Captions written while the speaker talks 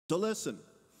So listen,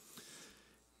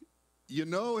 you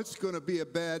know it's going to be a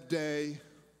bad day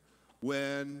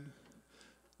when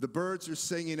the birds are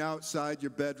singing outside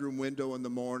your bedroom window in the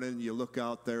morning, you look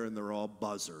out there and they're all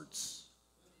buzzards.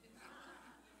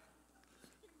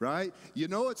 Right? You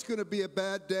know it's going to be a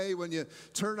bad day when you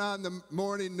turn on the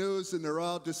morning news and they're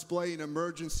all displaying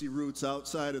emergency routes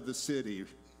outside of the city.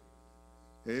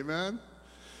 Amen?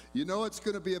 You know it's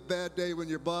going to be a bad day when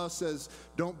your boss says,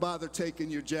 don't bother taking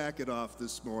your jacket off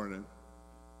this morning.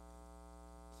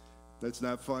 That's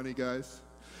not funny, guys.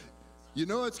 You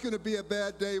know it's going to be a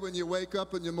bad day when you wake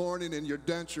up in the morning and your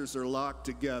dentures are locked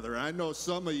together. I know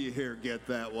some of you here get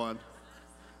that one.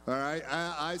 All right,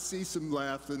 I see some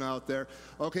laughing out there.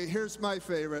 Okay, here's my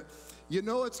favorite. You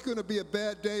know it's going to be a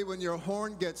bad day when your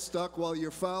horn gets stuck while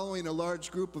you're following a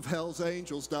large group of Hell's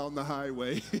Angels down the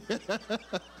highway.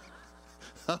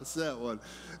 How's that one?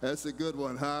 That's a good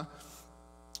one, huh?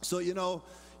 So, you know,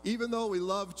 even though we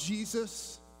love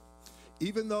Jesus,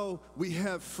 even though we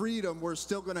have freedom, we're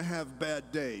still going to have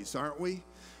bad days, aren't we?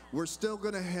 We're still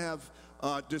going to have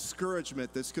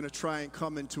discouragement that's going to try and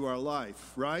come into our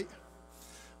life, right?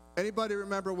 Anybody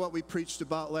remember what we preached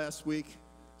about last week,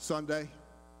 Sunday?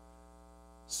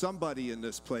 Somebody in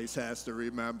this place has to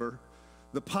remember.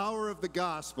 The power of the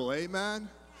gospel, amen?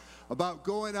 About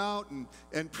going out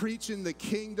and preaching the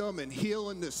kingdom and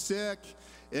healing the sick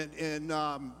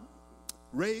and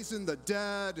raising the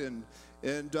dead and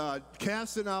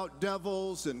casting out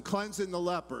devils and cleansing the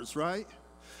lepers, right?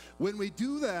 When we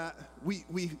do that,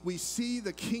 we see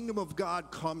the kingdom of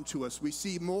God come to us. We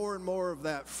see more and more of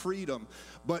that freedom.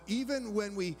 But even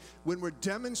when we're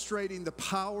demonstrating the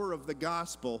power of the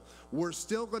gospel, we're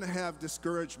still going to have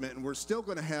discouragement and we're still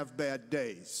going to have bad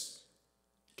days.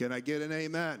 Can I get an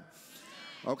amen?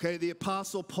 Okay, the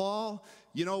Apostle Paul,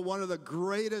 you know, one of the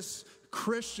greatest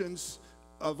Christians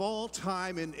of all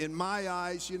time in my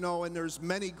eyes, you know, and there's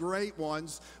many great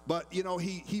ones, but, you know,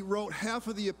 he wrote half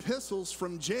of the epistles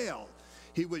from jail.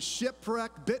 He was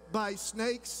shipwrecked, bit by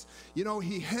snakes. You know,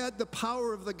 he had the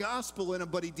power of the gospel in him,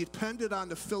 but he depended on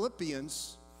the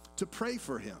Philippians to pray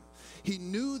for him. He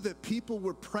knew that people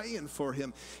were praying for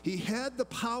him. He had the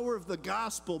power of the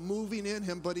gospel moving in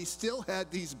him, but he still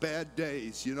had these bad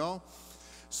days, you know.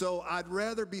 So I'd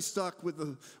rather be stuck with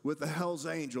the Hell's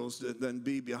Angels than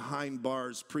be behind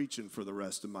bars preaching for the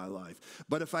rest of my life.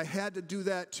 But if I had to do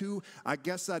that too, I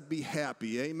guess I'd be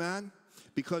happy, amen?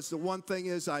 Because the one thing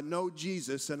is I know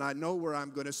Jesus and I know where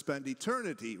I'm going to spend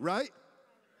eternity, right?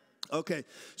 Okay,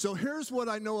 so here's what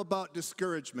I know about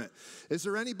discouragement. Is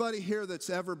there anybody here that's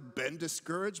ever been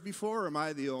discouraged before, or am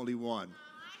I the only one?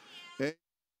 Okay.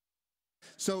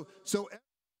 So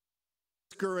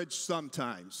discouraged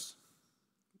sometimes.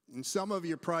 And some of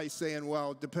you are probably saying,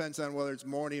 well, it depends on whether it's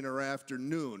morning or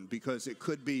afternoon, because it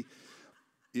could be,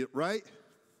 right?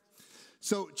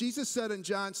 So Jesus said in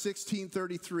John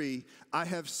 16:33, I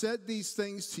have said these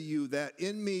things to you that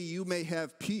in me you may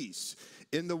have peace.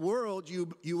 In the world you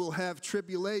will have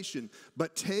tribulation,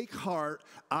 but take heart,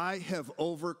 I have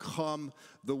overcome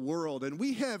the world. And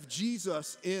we have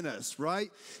Jesus in us, right?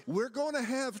 We're going to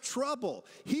have trouble.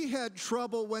 He had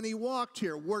trouble when he walked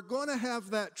here. We're going to have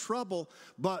that trouble,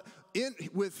 but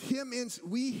with him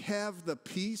we have the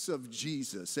peace of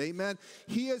Jesus. Amen.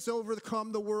 He has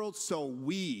overcome the world, so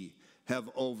we have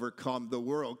overcome the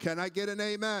world. Can I get an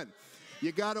amen?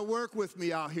 You got to work with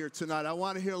me out here tonight. I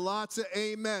want to hear lots of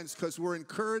amens because we're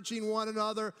encouraging one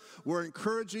another. We're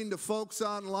encouraging the folks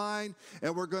online,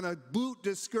 and we're going to boot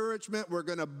discouragement. We're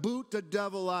going to boot the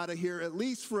devil out of here at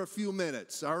least for a few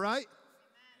minutes, all right?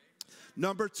 Amen.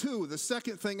 Number two, the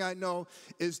second thing I know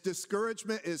is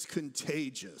discouragement is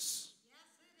contagious.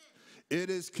 Yes, it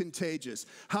is contagious.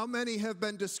 How many have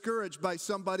been discouraged by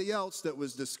somebody else that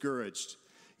was discouraged?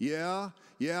 Yeah.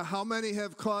 How many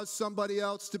have caused somebody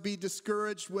else to be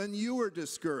discouraged when you were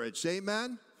discouraged?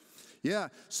 Amen? Yeah.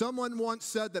 Someone once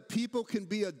said that people can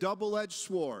be a double-edged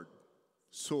sword.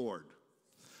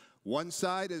 One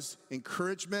side is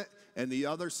encouragement, and the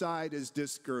other side is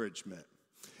discouragement.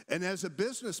 And as a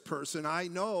business person, I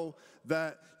know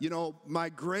that, you know, my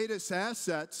greatest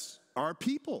assets are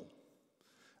people.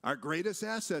 Our greatest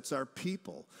assets are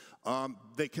people.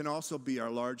 They can also be our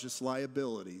largest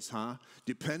liabilities, huh?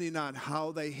 Depending on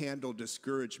how they handle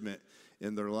discouragement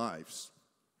in their lives.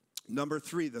 Number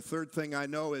three, the third thing I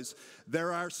know is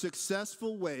there are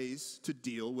successful ways to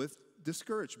deal with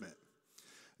discouragement.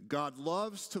 God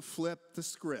loves to flip the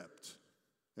script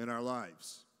in our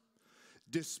lives,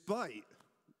 despite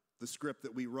the script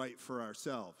that we write for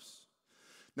ourselves.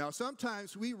 Now,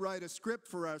 sometimes we write a script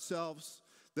for ourselves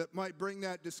that might bring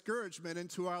that discouragement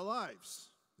into our lives.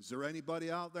 Is there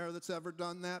anybody out there that's ever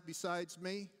done that besides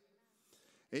me?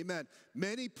 Amen.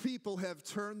 Many people have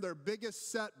turned their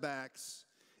biggest setbacks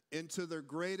into their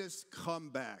greatest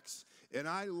comebacks. And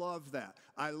I love that.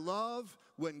 I love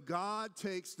when God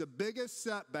takes the biggest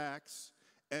setbacks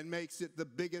and makes it the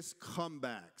biggest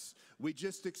comebacks. We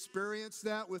just experienced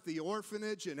that with the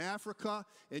orphanage in Africa,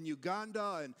 in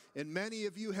Uganda, and many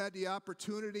of you had the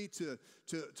opportunity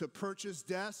to purchase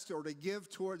desks or to give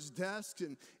towards desks.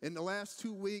 And in the last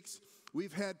 2 weeks,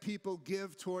 we've had people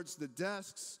give towards the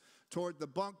desks, toward the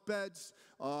bunk beds,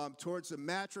 towards the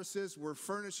mattresses. We're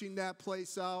furnishing that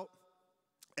place out,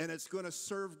 and it's going to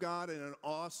serve God in an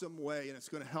awesome way, and it's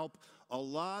going to help a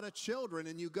lot of children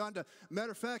in Uganda.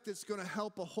 Matter of fact, it's going to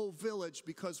help a whole village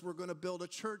because we're going to build a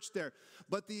church there.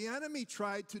 But the enemy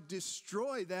tried to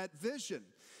destroy that vision.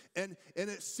 And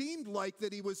it seemed like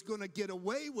that he was going to get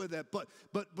away with it. But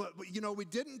you know, we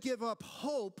didn't give up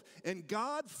hope, and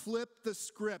God flipped the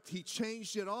script. He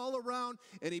changed it all around,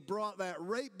 and he brought that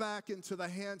right back into the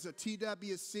hands of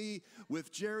TWC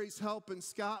with Jerry's help in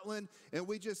Scotland. And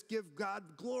we just give God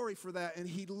glory for that. And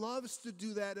he loves to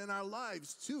do that in our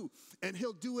lives too. And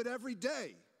he'll do it every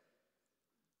day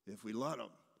if we let him.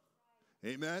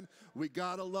 Amen? We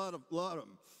got to let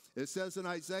him. It says in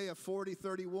Isaiah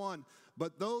 40:31,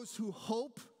 but those who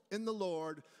hope in the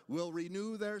Lord will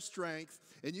renew their strength.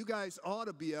 And you guys ought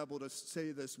to be able to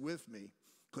say this with me,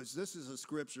 because this is a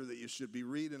scripture that you should be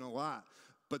reading a lot.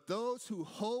 But those who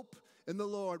hope in the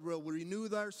Lord will renew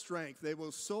their strength. They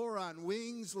will soar on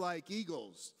wings like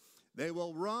eagles. They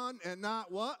will run and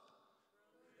not what?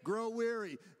 Grow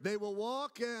weary. They will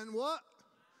walk and what?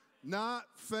 Not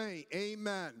faint.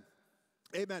 Amen.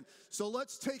 Amen. So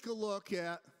let's take a look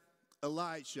at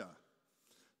Elijah,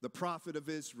 the prophet of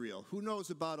Israel. Who knows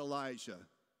about Elijah?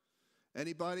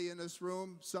 Anybody in this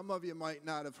room? Some of you might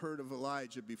not have heard of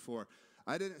Elijah before.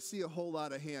 I didn't see a whole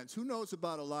lot of hands. Who knows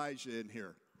about Elijah in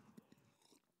here?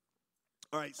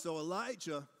 All right, so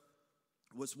Elijah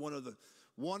was one of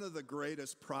the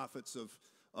greatest prophets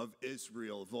of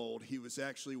Israel of old. He was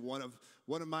actually one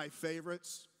of my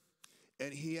favorites,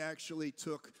 and he actually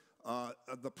took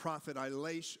the prophet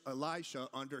Elisha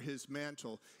under his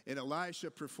mantle. And Elisha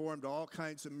performed all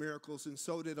kinds of miracles, and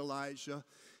so did Elijah.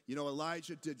 You know,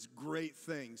 Elijah did great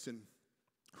things. And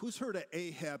who's heard of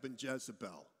Ahab and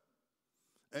Jezebel?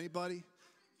 Anybody?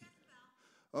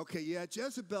 Okay, yeah,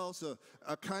 Jezebel's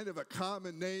a kind of a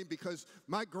common name, because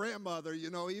my grandmother, you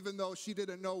know, even though she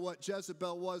didn't know what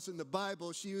Jezebel was in the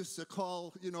Bible, she used to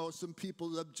call, you know, some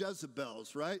people of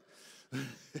Jezebels, right?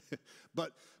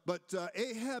 But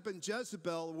Ahab and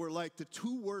Jezebel were like the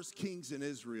two worst kings in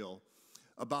Israel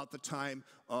about the time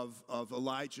of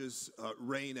Elijah's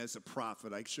reign as a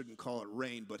prophet. I shouldn't call it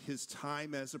reign, but his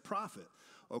time as a prophet.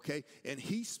 Okay, and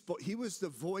he was the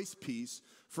voice piece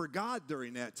for God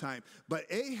during that time. But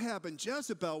Ahab and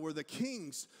Jezebel were the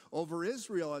kings over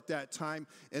Israel at that time,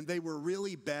 and they were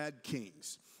really bad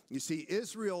kings. You see,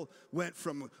 Israel went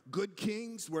from good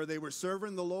kings where they were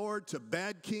serving the Lord to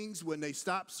bad kings when they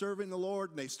stopped serving the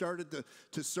Lord and they started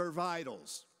to serve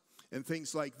idols and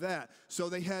things like that. So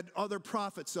they had other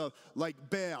prophets like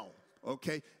Baal,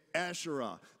 okay,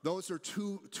 Asherah. Those are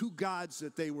two gods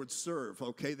that they would serve,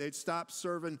 okay? They'd stop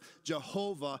serving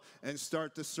Jehovah and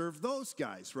start to serve those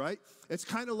guys, right? It's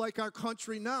kind of like our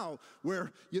country now,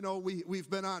 where, you know, we've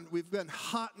been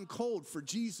hot and cold for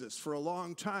Jesus for a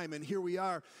long time, and here we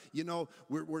are, you know,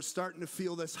 we're starting to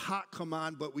feel this hot come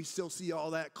on, but we still see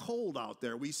all that cold out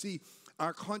there. We see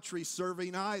our country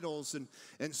serving idols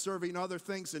and serving other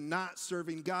things and not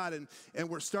serving God, and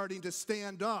we're starting to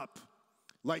stand up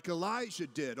like Elijah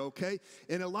did, okay?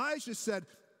 And Elijah said,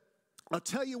 I'll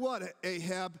tell you what,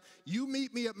 Ahab, you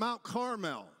meet me at Mount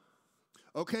Carmel,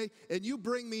 okay? And you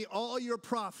bring me all your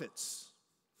prophets.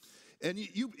 And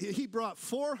he brought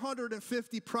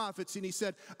 450 prophets, and he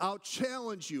said, I'll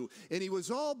challenge you. And he was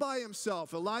all by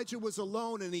himself. Elijah was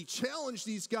alone, and he challenged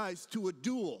these guys to a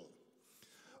duel.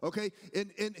 Okay,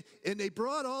 and they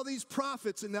brought all these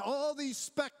prophets and all these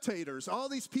spectators, all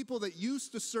these people that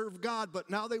used to serve God,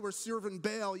 but now they were serving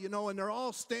Baal, you know, and they're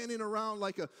all standing around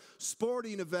like a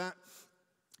sporting event.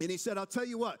 And he said, I'll tell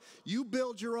you what, you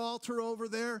build your altar over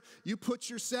there, you put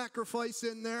your sacrifice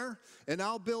in there, and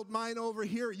I'll build mine over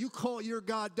here. You call your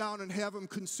God down and have him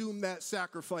consume that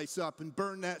sacrifice up and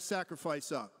burn that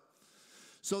sacrifice up.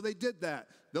 So they did that.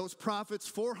 Those prophets,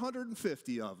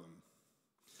 450 of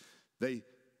them.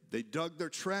 They dug their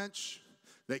trench,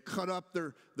 they cut up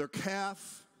their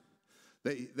calf,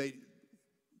 they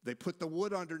put the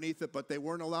wood underneath it, but they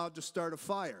weren't allowed to start a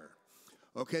fire.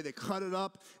 Okay, they cut it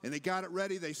up and they got it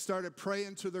ready. They started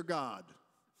praying to their God,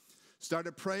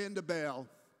 started praying to Baal.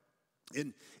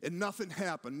 And nothing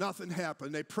happened. Nothing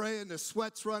happened. They pray and the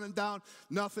sweat's running down.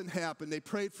 Nothing happened. They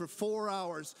prayed for 4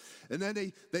 hours. And then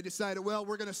they decided, well,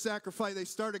 we're going to sacrifice. They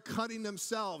started cutting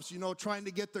themselves, trying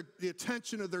to get the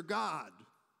attention of their God.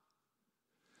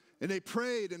 And they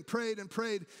prayed and prayed and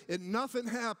prayed, and nothing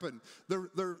happened.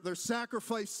 Their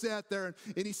sacrifice sat there,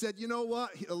 and he said, you know what?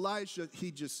 Elijah,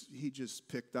 he just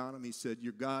picked on him. He said,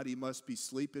 your God, he must be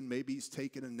sleeping. Maybe he's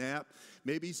taking a nap.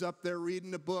 Maybe he's up there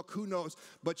reading a book. Who knows?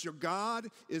 But your God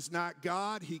is not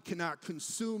God. He cannot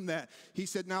consume that. He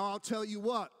said, now I'll tell you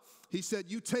what. He said,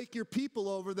 you take your people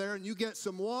over there, and you get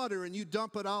some water, and you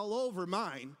dump it all over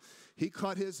mine. He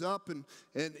cut his up, and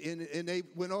they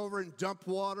went over and dumped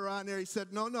water on there. He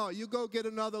said, no, you go get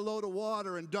another load of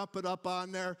water and dump it up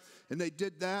on there. And they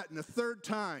did that. And the third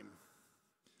time,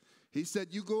 he said,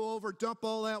 you go over, dump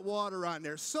all that water on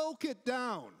there. Soak it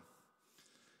down.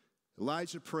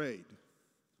 Elijah prayed,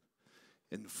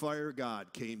 and the fire of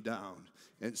God came down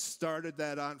and started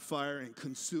that on fire and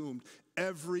consumed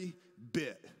every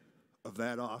bit of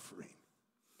that offering.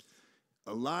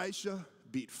 Elijah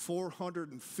beat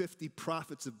 450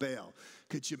 prophets of Baal.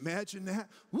 Could you imagine that?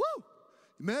 Woo!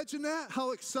 Imagine that,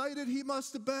 how excited he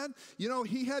must have been.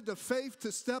 He had the faith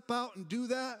to step out and do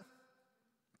that.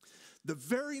 The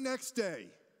very next day,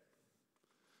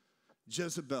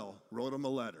 Jezebel wrote him a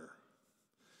letter.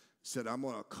 Said, I'm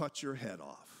going to cut your head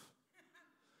off.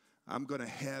 I'm going to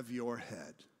have your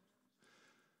head.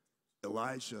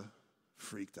 Elijah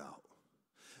freaked out.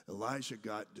 Elijah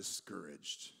got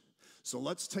discouraged. So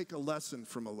let's take a lesson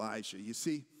from Elijah. You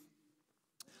see,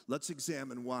 let's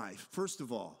examine why. First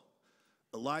of all,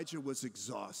 Elijah was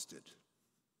exhausted.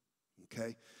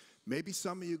 Okay? Maybe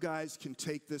some of you guys can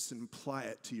take this and apply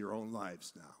it to your own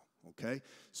lives now. Okay?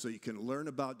 So you can learn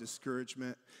about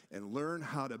discouragement and learn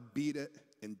how to beat it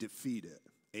and defeat it.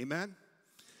 Amen?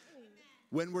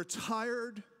 When we're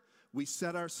tired, we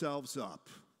set ourselves up.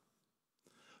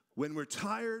 When we're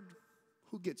tired,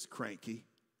 who gets cranky?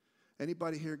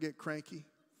 Anybody here get cranky?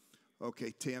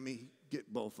 Okay, Tammy,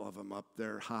 get both of them up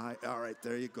there high. All right,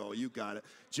 there you go. You got it.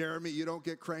 Jeremy, you don't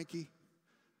get cranky?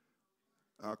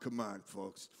 Oh, come on,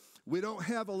 folks. We don't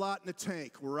have a lot in the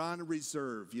tank. We're on a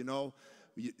reserve, A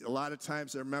lot of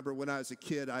times, I remember when I was a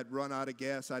kid, I'd run out of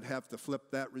gas. I'd have to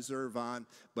flip that reserve on,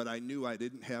 but I knew I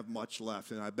didn't have much left,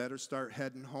 and I better start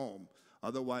heading home.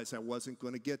 Otherwise, I wasn't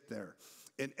going to get there.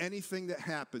 And anything that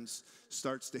happens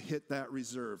starts to hit that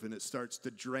reserve, and it starts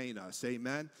to drain us.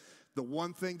 Amen? The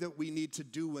one thing that we need to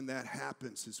do when that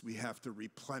happens is we have to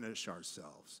replenish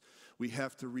ourselves. We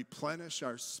have to replenish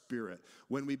our spirit.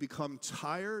 When we become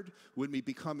tired, when we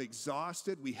become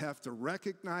exhausted, we have to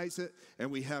recognize it,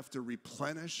 and we have to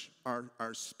replenish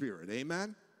our spirit.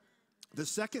 Amen? The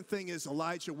second thing is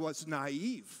Elijah was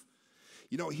naive.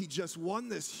 He just won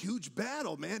this huge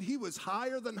battle, man. He was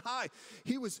higher than high.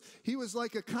 He was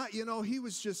like he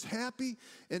was just happy,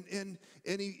 and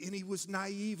he was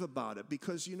naive about it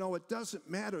because, it doesn't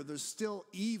matter. There's still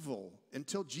evil.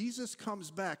 Until Jesus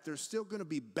comes back, there's still going to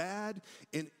be bad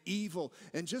and evil.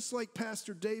 And just like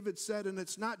Pastor David said, and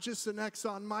it's not just an X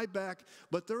on my back,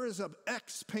 but there is an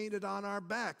X painted on our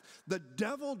back. The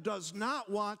devil does not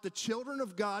want the children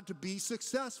of God to be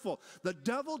successful. The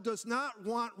devil does not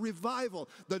want revival.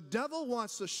 The devil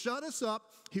wants to shut us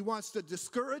up. He wants to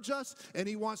discourage us, and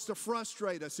he wants to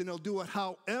frustrate us, and he'll do it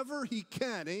however he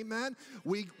can. Amen?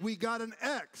 We got an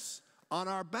X on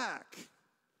our back.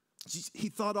 He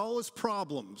thought all his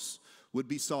problems would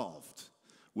be solved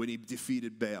when he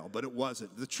defeated Baal, but it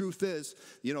wasn't. The truth is,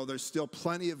 there's still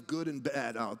plenty of good and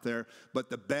bad out there,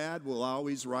 but the bad will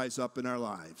always rise up in our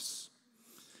lives.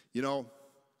 I'm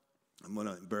going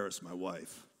to embarrass my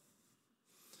wife.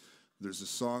 There's a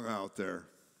song out there.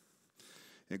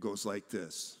 It goes like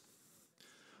this.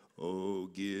 Oh,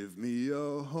 give me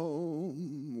a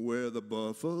home where the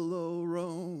buffalo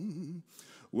roam,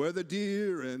 where the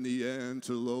deer and the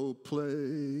antelope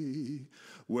play,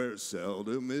 where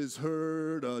seldom is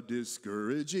heard a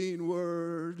discouraging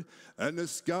word, and the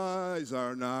skies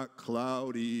are not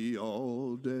cloudy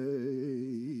all day.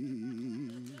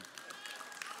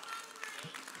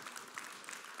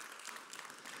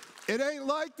 It ain't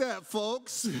like that,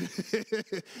 folks.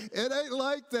 It ain't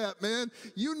like that, man.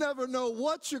 You never know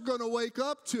what you're going to wake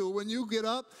up to when you get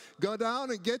up, go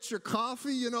down and get your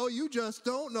coffee. You just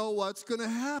don't know what's going to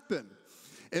happen.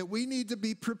 And we need to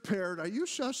be prepared. Are you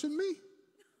shushing me?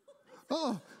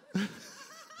 Oh.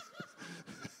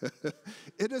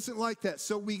 It isn't like that.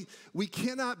 So we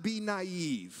cannot be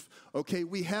naive. Okay,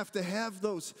 we have to have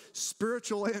those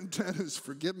spiritual antennas.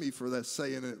 Forgive me for that,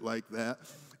 saying it like that.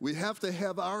 We have to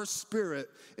have our spirit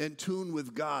in tune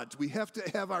with God's. We have to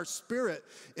have our spirit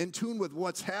in tune with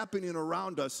what's happening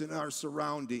around us in our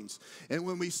surroundings. And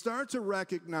when we start to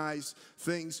recognize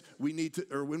things,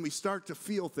 when we start to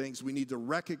feel things, we need to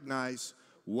recognize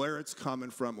where it's coming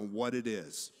from and what it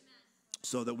is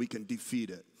so that we can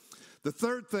defeat it. The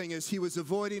third thing is he was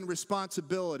avoiding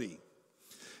responsibility.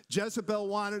 Jezebel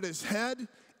wanted his head,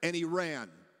 and he ran.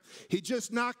 He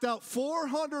just knocked out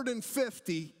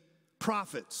 450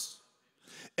 prophets.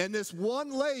 And this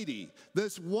one lady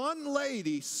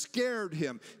scared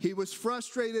him. He was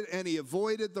frustrated, and he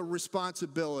avoided the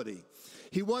responsibility.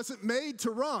 He wasn't made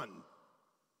to run.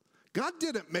 God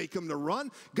didn't make him to run.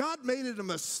 God made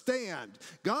him a stand.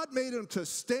 God made him to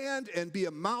stand and be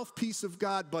a mouthpiece of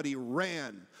God, but he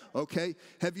ran, okay?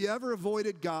 Have you ever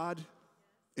avoided God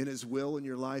in his will in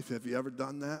your life? Have you ever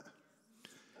done that?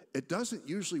 It doesn't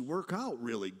usually work out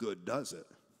really good, does it?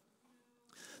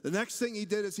 The next thing he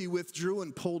did is he withdrew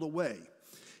and pulled away.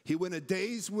 He went a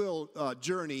day's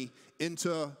journey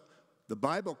into, the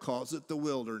Bible calls it the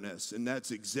wilderness, and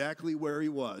that's exactly where he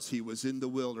was. He was in the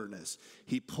wilderness.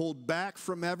 He pulled back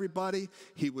from everybody.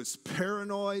 He was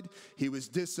paranoid. He was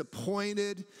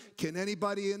disappointed. Can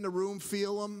anybody in the room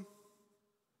feel him?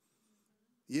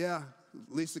 Yeah.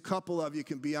 At least a couple of you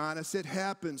can be honest. It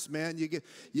happens, man.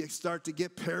 You start to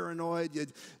get paranoid, you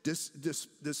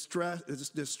distressed,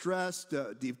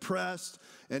 depressed,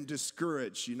 and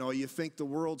discouraged. You know, you think the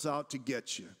world's out to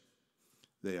get you.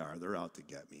 They are. They're out to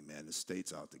get me, man. The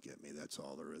state's out to get me. That's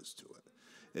all there is to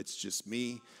it. It's just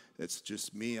me. It's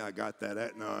just me. I got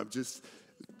that. No, I'm just.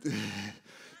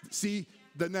 See,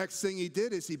 the next thing he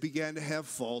did is he began to have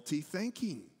faulty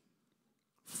thinking.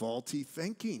 Faulty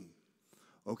thinking.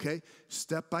 Okay,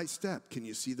 step by step. Can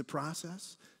you see the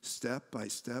process? Step by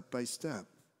step by step.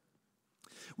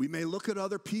 We may look at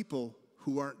other people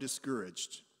who aren't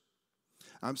discouraged.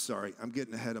 I'm sorry, I'm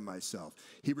getting ahead of myself.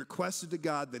 He requested to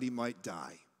God that he might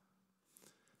die.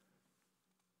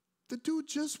 The dude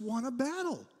just won a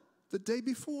battle the day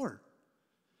before.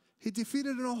 He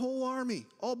defeated a whole army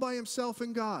all by himself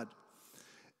and God.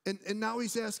 And now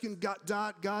he's asking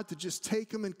God to just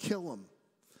take him and kill him.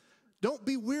 Don't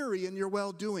be weary in your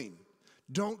well-doing.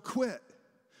 Don't quit.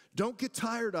 Don't get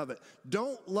tired of it.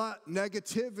 Don't let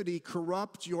negativity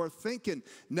corrupt your thinking.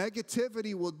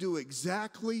 Negativity will do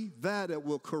exactly that. It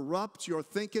will corrupt your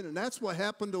thinking, and that's what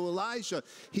happened to Elijah.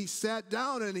 He sat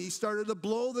down and he started to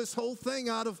blow this whole thing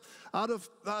out of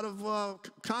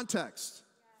context.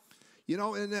 You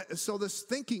know, and so this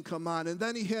thinking come on, and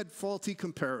then he had faulty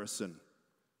comparison.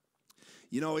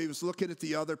 You know, he was looking at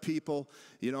the other people,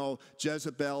 you know,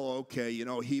 Jezebel, okay, you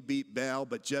know, he beat Baal,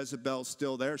 but Jezebel's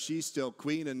still there. She's still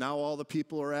queen, and now all the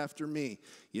people are after me.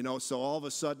 You know, so all of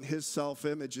a sudden his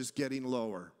self-image is getting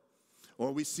lower.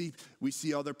 Or we see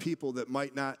other people that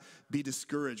might not be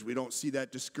discouraged. We don't see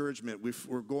that discouragement.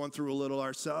 We're going through a little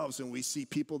ourselves, and we see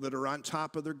people that are on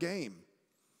top of their game.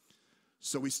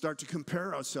 So we start to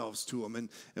compare ourselves to them,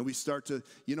 and we start to,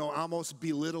 you know, almost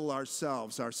belittle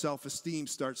ourselves. Our self-esteem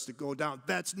starts to go down.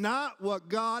 That's not what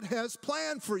God has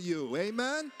planned for you.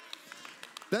 Amen?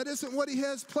 That isn't what he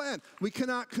has planned. We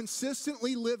cannot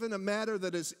consistently live in a manner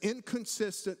that is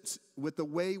inconsistent with the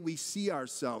way we see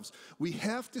ourselves. We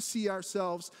have to see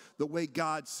ourselves the way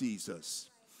God sees us.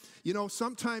 You know,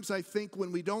 sometimes I think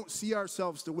when we don't see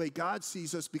ourselves the way God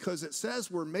sees us, because it says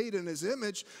we're made in his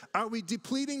image, are we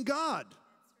depleting God?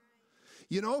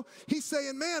 You know, he's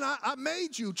saying, man, I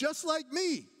made you just like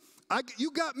me. You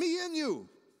got me in you.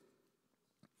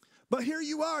 But here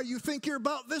you are. You think you're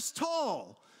about this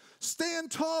tall. Stand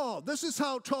tall. This is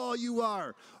how tall you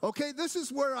are. Okay, this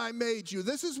is where I made you.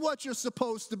 This is what you're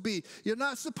supposed to be. You're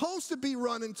not supposed to be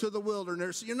running to the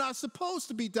wilderness. You're not supposed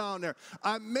to be down there.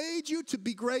 I made you to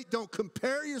be great. Don't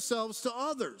compare yourselves to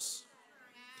others.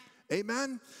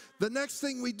 Amen. The next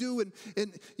thing we do,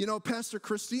 and you know, Pastor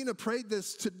Christina prayed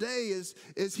this today,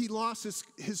 is he lost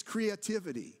his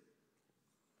creativity.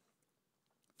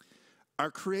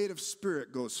 Our creative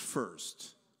spirit goes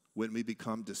first when we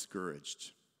become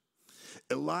discouraged.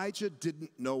 Elijah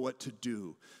didn't know what to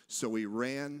do, so he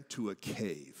ran to a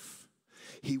cave.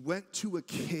 He went to a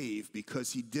cave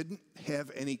because he didn't have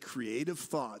any creative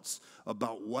thoughts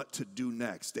about what to do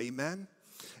next. Amen?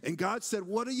 And God said,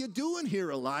 what are you doing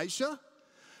here, Elijah?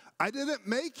 I didn't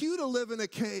make you to live in a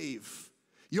cave.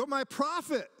 You're my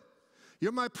prophet.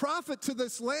 You're my prophet to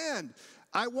this land.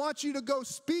 I want you to go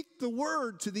speak the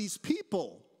word to these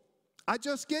people. I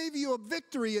just gave you a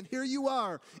victory, and here you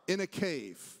are in a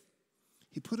cave.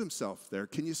 He put himself there.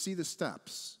 Can you see the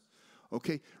steps?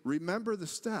 Okay, remember the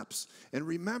steps. And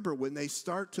remember when you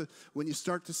start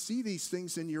to see these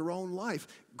things in your own life,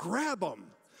 grab them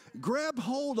Grab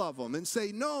hold of them and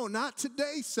say, no, not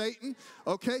today, Satan.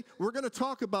 Okay, we're going to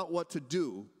talk about what to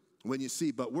do when you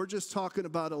see, but we're just talking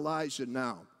about Elijah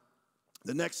now.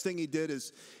 The next thing he did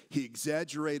is he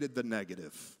exaggerated the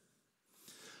negative.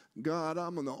 God,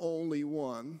 I'm the only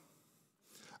one.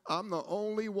 I'm the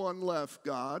only one left,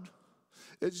 God.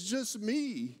 It's just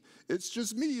me. It's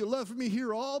just me. You left me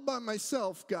here all by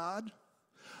myself, God.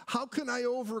 How can I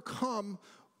overcome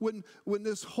when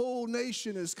this whole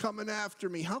nation is coming after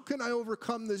me? How can I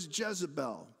overcome this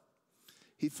Jezebel?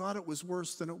 He thought it was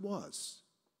worse than it was.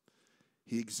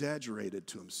 He exaggerated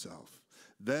to himself.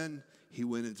 Then he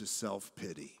went into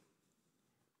self-pity.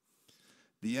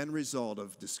 The end result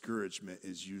of discouragement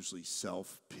is usually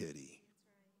self-pity.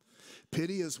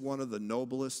 Pity is one of the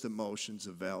noblest emotions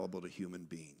available to human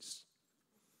beings.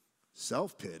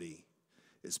 Self-pity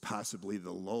is possibly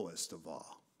the lowest of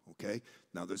all, okay?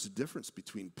 Now, there's a difference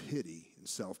between pity and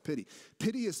self-pity.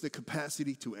 Pity is the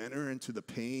capacity to enter into the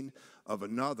pain of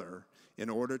another in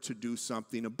order to do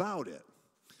something about it.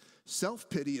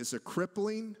 Self-pity is a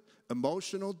crippling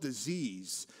emotional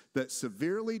disease that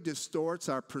severely distorts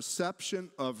our perception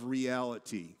of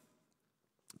reality.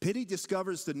 Pity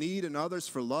discovers the need in others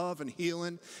for love and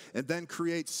healing, and then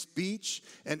creates speech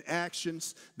and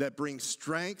actions that bring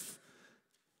strength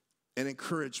and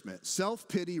encouragement.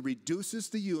 Self-pity reduces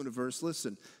the universe,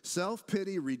 listen,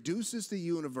 self-pity reduces the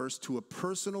universe to a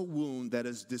personal wound that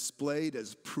is displayed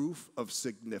as proof of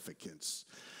significance.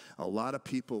 A lot of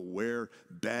people wear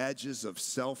badges of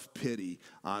self-pity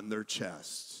on their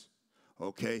chests,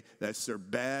 okay? That's their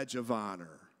badge of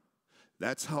honor.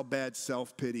 That's how bad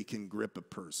self-pity can grip a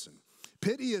person.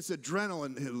 Pity is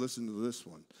adrenaline. Hey, listen to this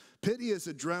one. Pity is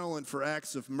adrenaline for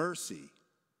acts of mercy.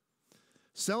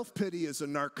 Self-pity is a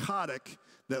narcotic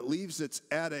that leaves its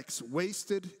addicts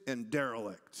wasted and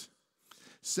derelict.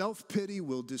 Self-pity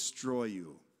will destroy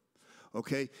you.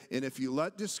 Okay, and if you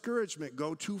let discouragement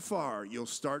go too far, you'll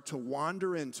start to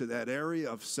wander into that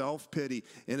area of self-pity,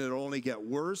 and it'll only get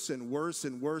worse and worse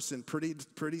and worse, and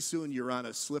pretty soon you're on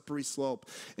a slippery slope.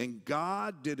 And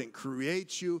God didn't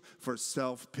create you for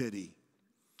self-pity.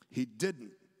 He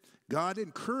didn't. God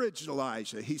encouraged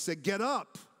Elijah. He said, get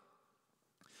up.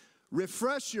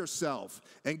 Refresh yourself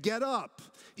and get up.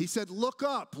 He said, look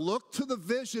up. Look to the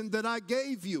vision that I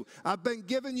gave you. I've been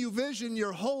giving you vision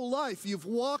your whole life. You've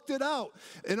walked it out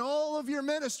in all of your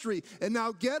ministry. And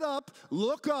now get up,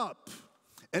 look up,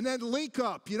 and then link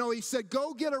up. You know, he said,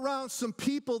 go get around some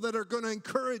people that are going to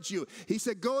encourage you. He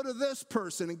said, go to this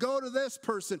person and go to this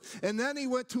person. And then he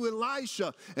went to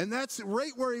Elisha. And that's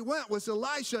right where he went was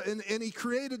Elisha. And he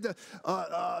created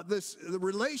this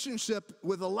relationship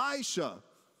with Elisha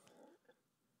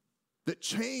that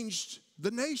changed the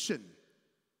nation.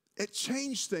 It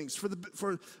changed things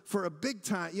for a big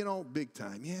time, you know, big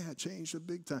time. Yeah, it changed a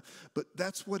big time. But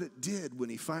that's what it did when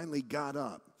he finally got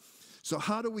up. So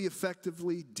how do we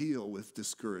effectively deal with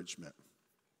discouragement?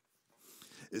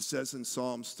 It says in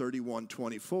Psalms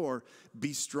 31:24,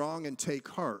 be strong and take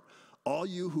heart, all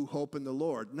you who hope in the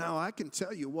Lord. Now, I can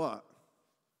tell you what,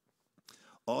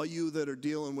 all you that are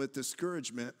dealing with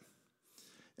discouragement,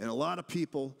 and a lot of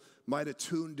people might have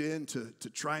tuned in to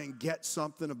try and get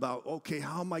something about, okay,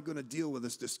 how am I going to deal with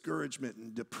this discouragement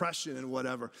and depression and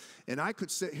whatever? And I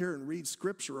could sit here and read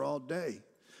scripture all day,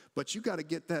 but you got to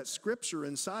get that scripture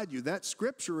inside you. That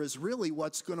scripture is really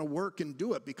what's going to work and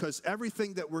do it, because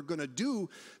everything that we're going to do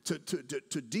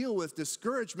to deal with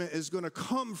discouragement is going to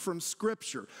come from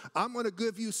scripture. I'm going to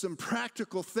give you some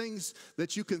practical things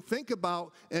that you can think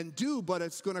about and do, but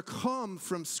it's going to come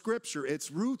from scripture. Its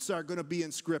roots are going to be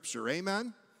in scripture.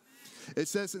 Amen? It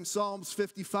says in Psalms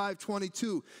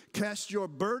 55:22, cast your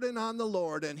burden on the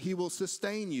Lord and he will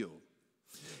sustain you.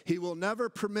 He will never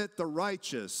permit the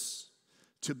righteous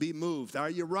to be moved. Are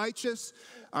you righteous?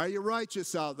 Are you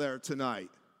righteous out there tonight?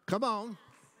 Come on.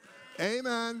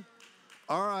 Amen.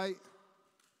 All right.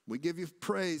 We give you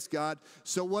praise, God.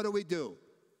 So what do?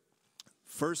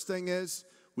 First thing is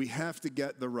we have to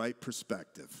get the right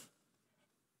perspective.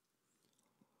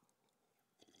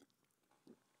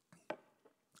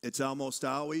 It's almost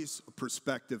always a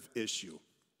perspective issue,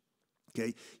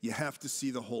 okay? You have to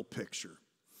see the whole picture.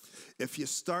 If you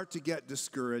start to get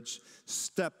discouraged,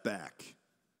 step back.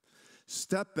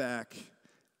 Step back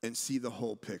and see the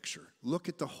whole picture. Look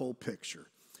at the whole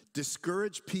picture.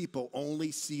 Discouraged people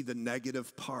only see the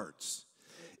negative parts.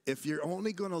 If you're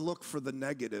only going to look for the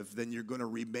negative, then you're going to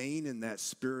remain in that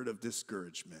spirit of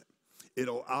discouragement.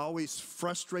 It'll always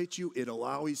frustrate you. It'll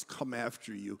always come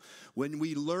after you. When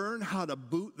we learn how to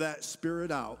boot that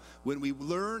spirit out, when we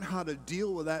learn how to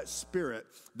deal with that spirit,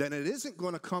 then it isn't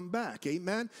going to come back.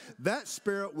 Amen? That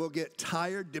spirit will get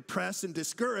tired, depressed, and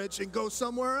discouraged and go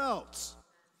somewhere else.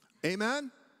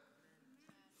 Amen?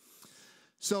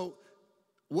 So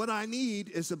what I need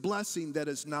is a blessing that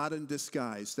is not in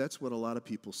disguise. That's what a lot of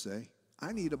people say.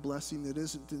 I need a blessing that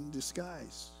isn't in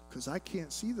disguise, because I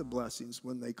can't see the blessings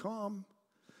when they come.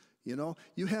 You know,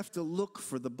 you have to look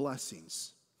for the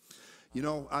blessings. You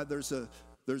know, there's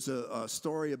a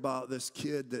story about this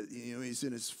kid that, you know, he's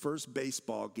in his first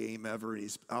baseball game ever.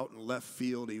 He's out in left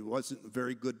field. He wasn't a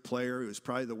very good player. He was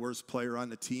probably the worst player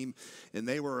on the team. And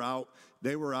they were out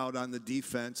on the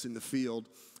defense in the field.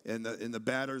 And the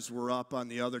batters were up on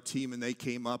the other team, and they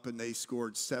came up and they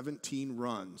scored 17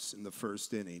 runs in the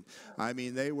first inning. I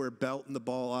mean, they were belting the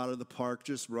ball out of the park,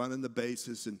 just running the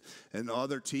bases. And the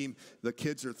other team, the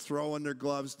kids are throwing their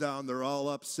gloves down. They're all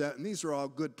upset. And these are all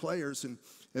good players. And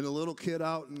the little kid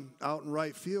out in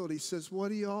right field, he says,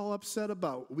 "What are you all upset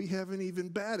about? We haven't even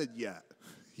batted yet."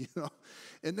 You know,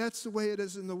 and that's the way it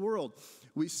is in the world.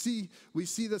 We see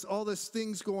all this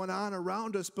things going on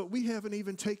around us, but we haven't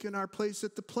even taken our place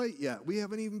at the plate yet. We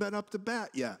haven't even been up to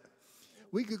bat yet.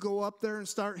 We could go up there and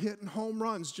start hitting home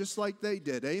runs just like they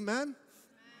did. Amen?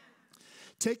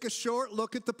 Take a short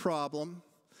look at the problem.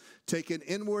 Take an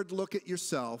inward look at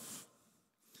yourself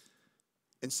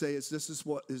and say, is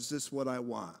this what I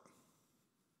want?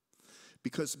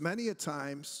 Because many a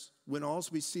times when all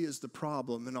we see is the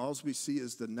problem and all we see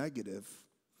is the negative,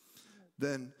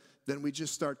 then we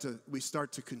just start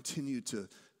to continue to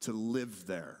live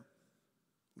there.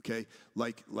 Okay?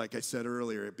 Like I said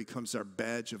earlier, it becomes our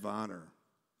badge of honor.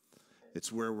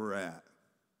 It's where we're at.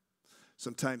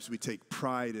 Sometimes we take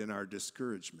pride in our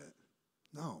discouragement.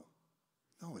 No,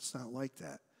 it's not like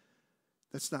that.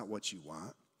 That's not what you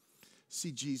want.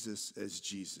 See Jesus as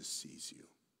Jesus sees you.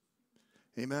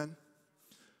 Amen?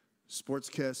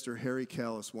 Sportscaster Harry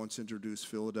Callis once introduced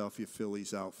Philadelphia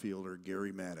Phillies outfielder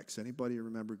Gary Maddox. Anybody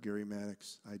remember Gary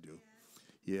Maddox? I do.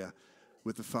 Yeah.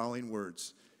 With the following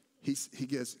words.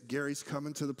 Gary's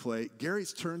coming to the plate.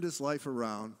 Gary's turned his life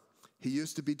around. He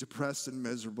used to be depressed and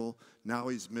miserable. Now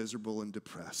he's miserable and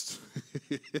depressed.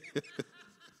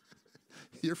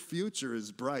 Your future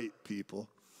is bright, people.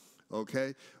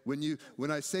 Okay?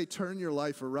 When I say turn your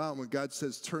life around, when God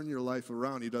says turn your life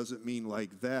around, he doesn't mean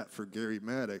like that for Gary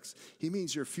Maddox. He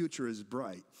means your future is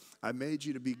bright. I made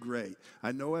you to be great.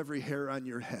 I know every hair on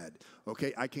your head.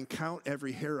 Okay? I can count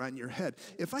every hair on your head.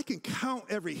 If I can count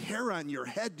every hair on your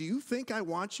head, do you think I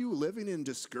want you living in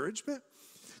discouragement?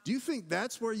 Do you think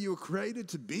that's where you were created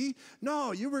to be?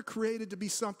 No, you were created to be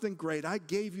something great. I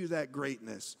gave you that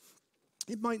greatness.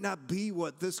 It might not be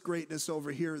what this greatness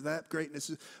over here, that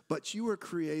greatness is, but you were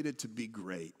created to be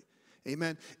great.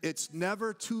 Amen. It's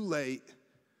never too late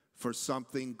for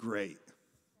something great.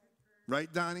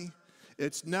 Right, Donnie?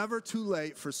 It's never too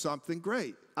late for something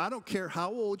great. I don't care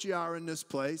how old you are in this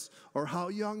place or how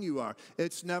young you are.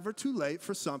 It's never too late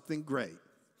for something great.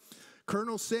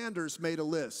 Colonel Sanders made a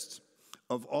list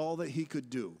of all that he could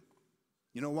do.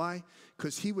 You know why?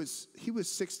 Because he was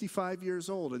 65 years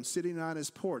old and sitting on his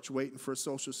porch waiting for a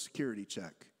Social Security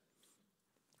check.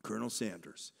 Colonel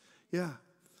Sanders. Yeah.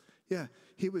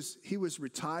 He was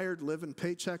retired, living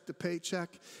paycheck to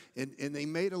paycheck, and they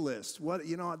made a list.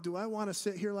 Do I want to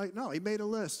sit here like? No, he made a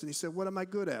list, and he said, what am I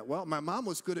good at? Well, my mom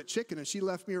was good at chicken, and she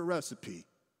left me a recipe.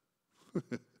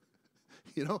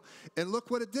 And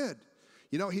look what it did.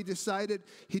 He decided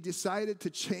to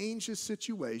change his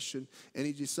situation, and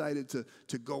he decided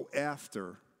to go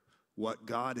after what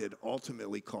God had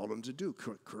ultimately called him to do.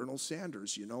 Colonel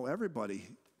Sanders,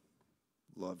 everybody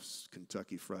loves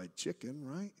Kentucky Fried Chicken,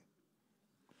 right?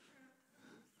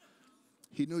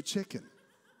 He knew chicken.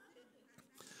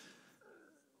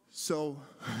 So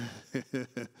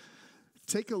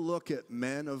take a look at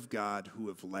men of God who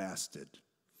have lasted.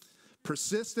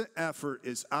 Persistent effort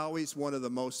is always one of the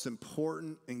most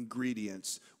important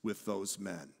ingredients with those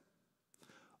men.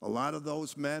 A lot of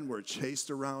those men were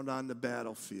chased around on the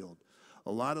battlefield.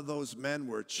 A lot of those men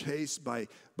were chased by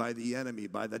the enemy,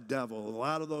 by the devil. A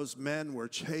lot of those men were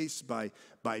chased by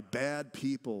bad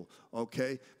people,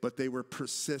 okay? But they were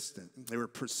persistent. They were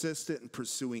persistent in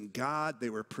pursuing God. They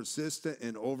were persistent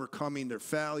in overcoming their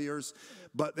failures.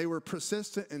 But they were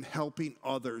persistent in helping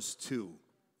others too.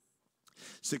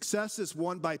 Success is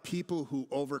won by people who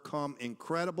overcome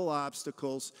incredible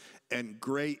obstacles and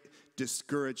great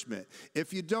discouragement.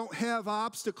 If you don't have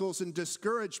obstacles and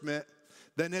discouragement,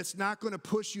 then it's not going to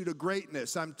push you to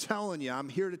greatness. I'm telling you, I'm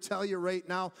here to tell you right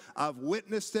now, I've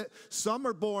witnessed it. Some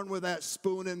are born with that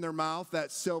spoon in their mouth,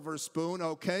 that silver spoon,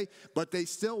 okay? But they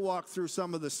still walk through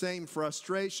some of the same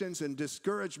frustrations and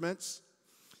discouragements.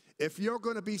 If you're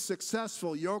going to be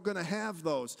successful, you're going to have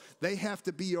those. They have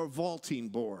to be your vaulting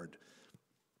board.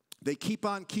 They keep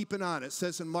on keeping on. It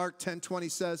says in Mark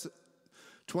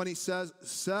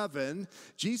 10:27,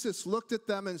 Jesus looked at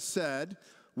them and said,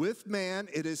 with man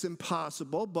it is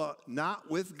impossible, but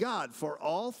not with God. For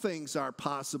all things are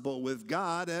possible with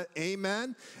God.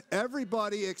 Amen?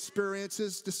 Everybody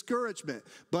experiences discouragement,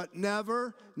 but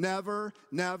never, never,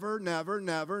 never, never,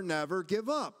 never, never give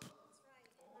up.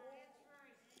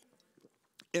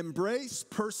 Embrace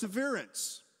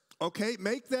perseverance. Okay,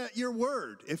 make that your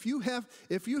word. If you have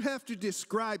to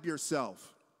describe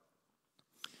yourself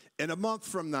in a month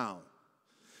from now,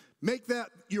 make that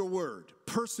your word.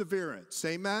 Perseverance.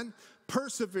 Amen?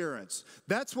 Perseverance.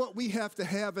 That's what we have to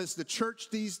have as the church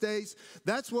these days.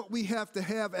 That's what we have to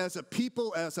have as a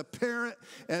people, as a parent,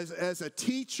 as a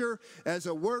teacher, as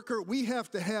a worker. We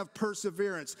have to have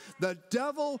perseverance. The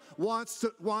devil wants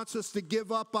us to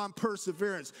give up on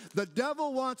perseverance. The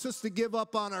devil wants us to give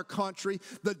up on our country.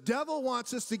 The devil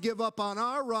wants us to give up on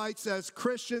our rights as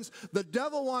Christians. The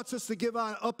devil wants us to give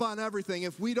up on everything.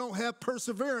 If we don't have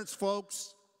perseverance,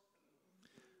 folks,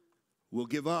 we'll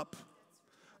give up.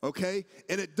 Okay?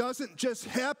 And it doesn't just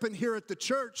happen here at the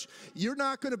church. You're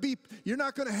not going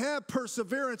to have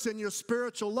perseverance in your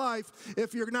spiritual life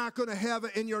if you're not going to have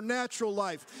it in your natural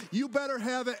life. You better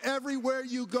have it everywhere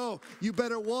you go. You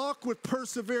better walk with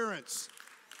perseverance.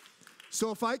 So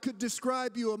if I could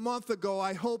describe you a month ago,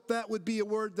 I hope that would be a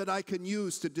word that I can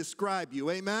use to describe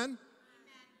you. Amen?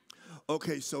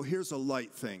 Okay, so here's a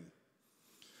light thing.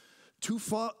 Two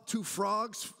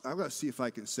frogs, I'm going to see if I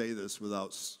can say this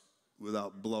without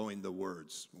blowing the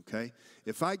words, okay?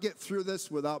 If I get through this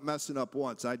without messing up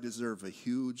once, I deserve a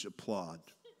huge applaud,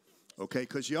 okay?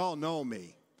 Because you all know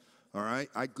me, all right?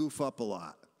 I goof up a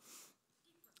lot.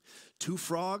 Two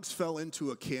frogs fell into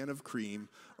a can of cream,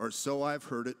 or so I've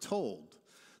heard it told.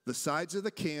 The sides of the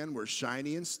can were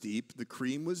shiny and steep. The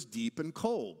cream was deep and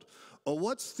cold. Oh,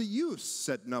 what's the use,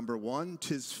 said number one.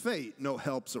 'Tis fate, no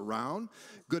help's around.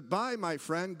 Goodbye, my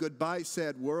friend, goodbye,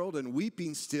 sad world, and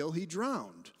weeping still he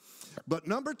drowned. But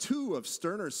number two of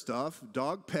sterner stuff,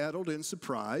 dog paddled in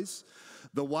surprise,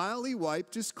 the while he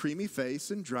wiped his creamy face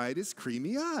and dried his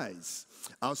creamy eyes.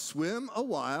 I'll swim a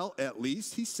while, at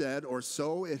least, he said, or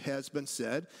so it has been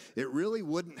said. It really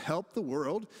wouldn't help the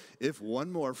world if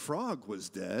one more frog was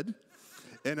dead.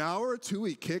 An hour or two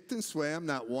he kicked and swam,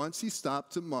 not once he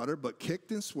stopped to mutter, but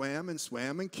kicked and swam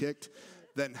and kicked,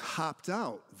 then hopped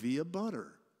out via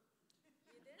butter.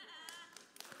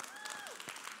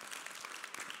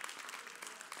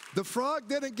 The frog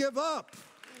didn't give up.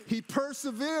 He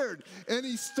persevered, and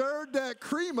he stirred that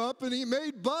cream up, and he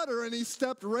made butter, and he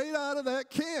stepped right out of that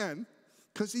can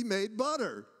because he made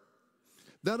butter.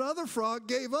 That other frog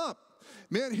gave up.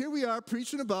 Man, here we are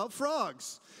preaching about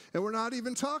frogs, and we're not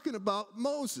even talking about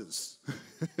Moses.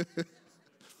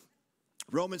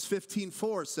 Romans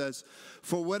 15:4 says,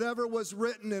 for whatever was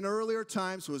written in earlier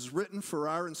times was written for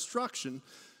our instruction.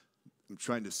 I'm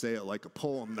trying to say it like a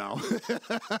poem now.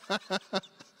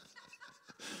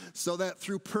 So that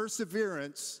through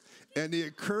perseverance and the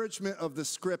encouragement of the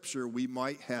scripture, we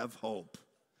might have hope.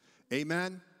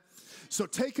 Amen? So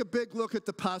take a big look at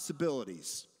the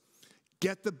possibilities.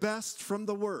 Get the best from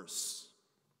the worst.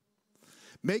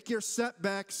 Make your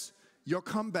setbacks your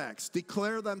comebacks.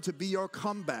 Declare them to be your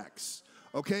comebacks.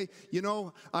 Okay? You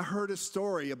know, I heard a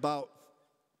story about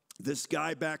this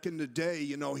guy back in the day.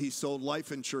 You know, he sold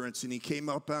life insurance, and he came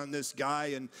up on this guy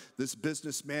and this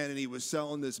businessman, and he was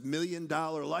selling this $1 million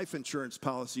life insurance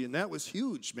policy, and that was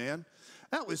huge, man.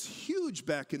 That was huge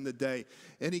back in the day.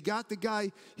 And he got the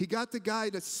guy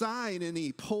to sign, and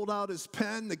he pulled out his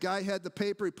pen. The guy had the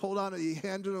paper, he pulled out it, he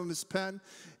handed him his pen,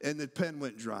 and the pen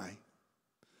went dry.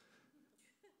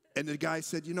 And the guy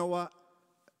said, you know what?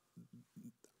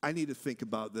 I need to think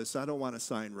about this. I don't want to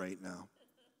sign right now.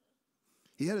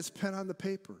 He had his pen on the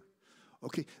paper.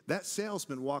 Okay, that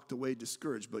salesman walked away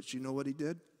discouraged, but you know what he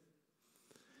did?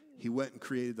 He went and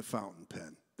created the fountain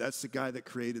pen. That's the guy that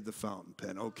created the fountain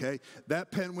pen, okay?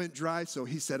 That pen went dry, so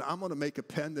he said, I'm going to make a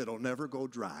pen that'll never go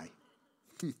dry.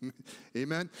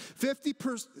 Amen?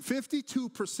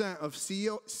 52% of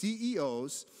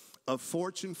CEOs of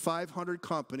Fortune 500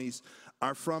 companies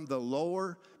are from the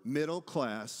lower middle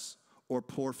class or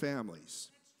poor families.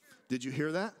 Did you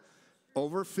hear that?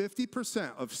 Over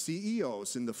 50% of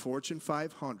CEOs in the Fortune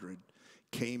 500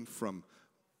 came from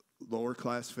lower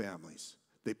class families.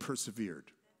 They persevered.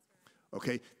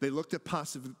 Okay? They looked at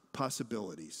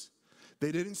possibilities.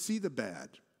 They didn't see the bad.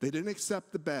 They didn't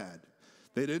accept the bad.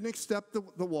 They didn't accept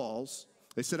the walls.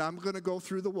 They said, I'm going to go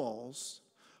through the walls.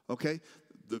 Okay?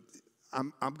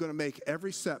 I'm going to make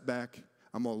every setback.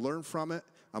 I'm going to learn from it.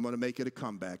 I'm going to make it a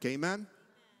comeback. Amen?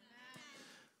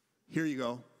 Here you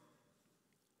go.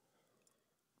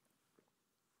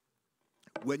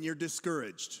 When you're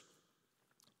discouraged,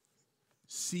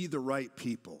 see the right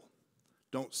people.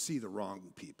 Don't see the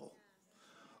wrong people.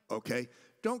 Okay?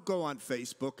 Don't go on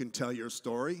Facebook and tell your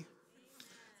story.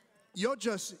 You're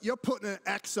putting an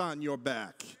X on your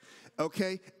back.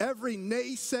 Okay? Every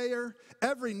naysayer,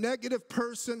 every negative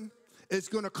person is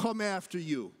going to come after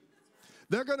you.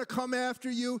 They're going to come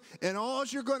after you, and all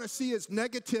you're going to see is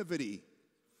negativity.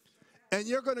 And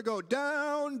you're going to go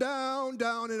down, down,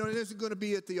 down, and it isn't going to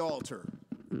be at the altar.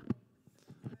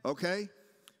 Okay?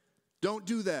 Don't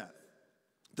do that.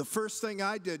 The first thing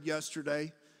I did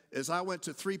yesterday is I went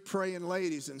to 3 praying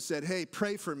ladies and said, hey,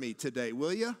 pray for me today,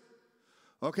 will you?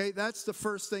 Okay, that's the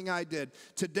first thing I did.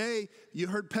 Today, you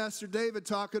heard Pastor David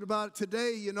talking about it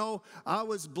today. You know, I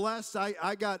was blessed.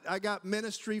 I got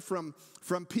ministry from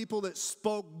people that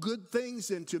spoke good things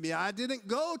into me. I didn't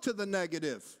go to the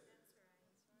negative.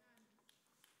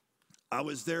 I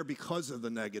was there because of the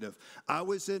negative. I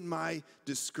was in my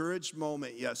discouraged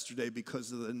moment yesterday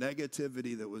because of the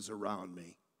negativity that was around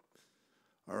me.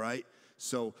 All right?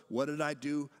 So what did I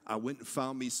do? I went and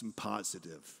found me some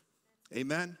positive.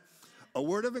 Amen? A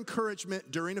word of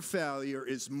encouragement during a failure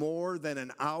is more than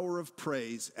an hour of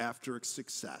praise after a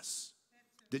success.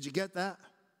 Did you get that?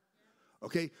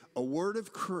 Okay? A word of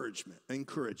encouragement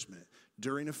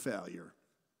during a failure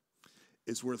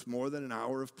is worth more than an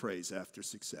hour of praise after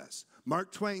success.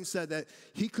 Mark Twain said that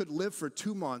he could live for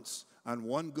 2 months on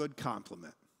one good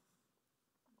compliment.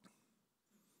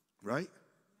 Right?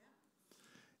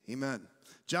 Amen.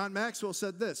 John Maxwell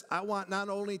said this, I want not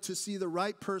only to see the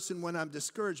right person when I'm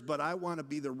discouraged, but I want to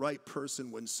be the right person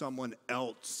when someone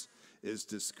else is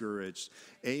discouraged.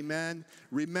 Amen.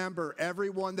 Remember,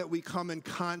 everyone that we come in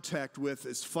contact with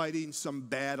is fighting some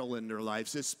battle in their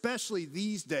lives, especially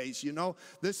these days. You know,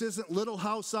 this isn't Little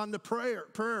House on the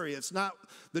Prairie. It's not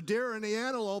the deer and the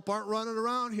antelope aren't running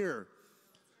around here.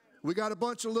 We got a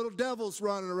bunch of little devils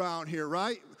running around here,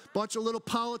 right? Bunch of little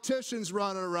politicians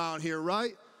running around here,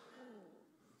 right?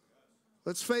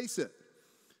 Let's face it.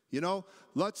 You know,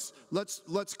 let's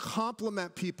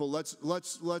compliment people.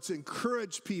 Let's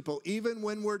encourage people. Even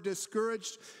when we're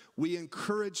discouraged, we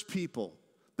encourage people.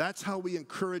 That's how we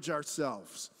encourage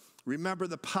ourselves. Remember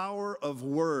the power of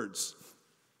words.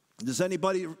 Does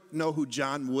anybody know who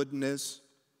John Wooden is?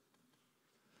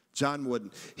 John Wooden.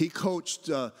 He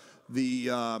coached the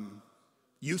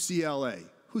UCLA.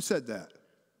 Who said that?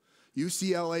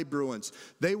 UCLA Bruins.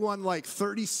 They won like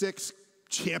 36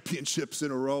 championships in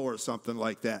a row or something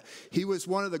like that. He was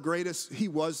one of the greatest, he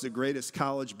was the greatest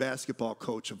college basketball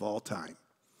coach of all time.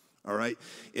 All right?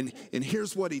 And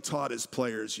here's what he taught his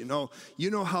players. You know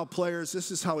how players,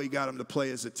 this is how he got them to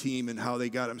play as a team and how they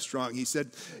got them strong. He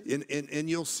said, and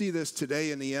you'll see this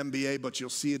today in the NBA, but you'll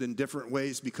see it in different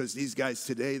ways because these guys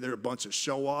today, they're a bunch of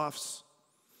show-offs.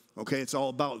 Okay, it's all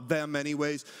about them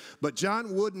anyways. But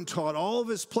John Wooden taught all of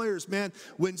his players, man,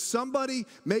 when somebody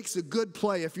makes a good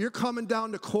play, if you're coming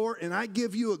down to court and I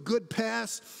give you a good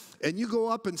pass and you go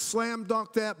up and slam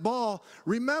dunk that ball,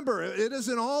 remember, it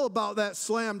isn't all about that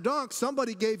slam dunk.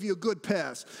 Somebody gave you a good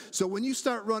pass. So when you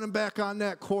start running back on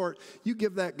that court, you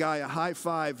give that guy a high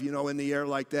five, you know, in the air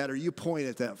like that, or you point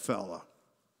at that fella.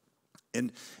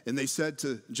 And they said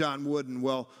to John Wooden,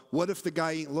 well, what if the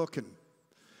guy ain't looking?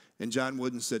 And John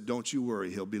Wooden said, don't you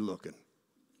worry, he'll be looking.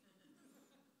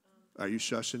 Are you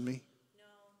shushing me? No,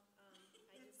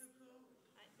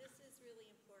 this is really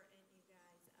important, you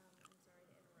guys. I'm sorry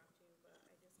to interrupt you, but I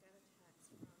just got a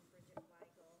text from Bridget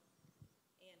Weigel,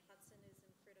 and Hudson is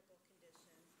in critical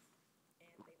condition,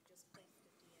 and they've just placed a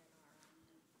DNR on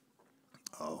him.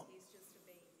 Oh. He's just a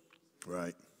baby.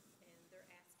 Right. And they're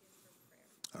asking for prayer.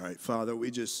 All right, Father,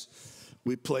 we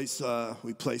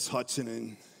place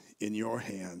Hudson in your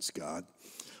hands, God.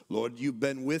 Lord, you've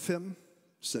been with him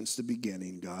since the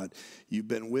beginning, God. You've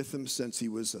been with him since he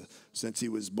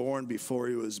was born, before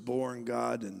he was born,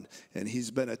 God, and he's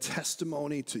been a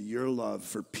testimony to your love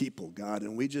for people, God.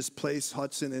 And we just place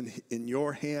Hudson in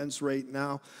your hands right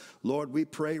now. Lord, we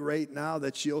pray right now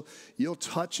that you'll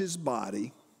touch his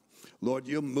body. Lord,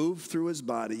 you'll move through his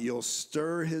body. You'll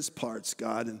stir his parts,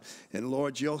 God. And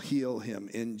Lord, you'll heal him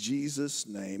in Jesus'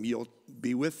 name. You'll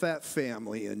be with that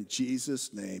family in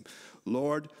Jesus' name.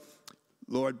 Lord,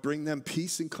 bring them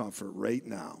peace and comfort right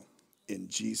now. In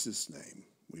Jesus' name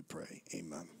we pray.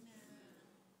 Amen.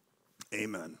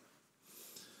 Amen.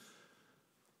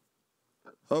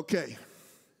 Okay.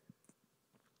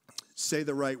 Say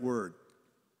the right word.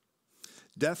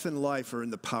 Death and life are in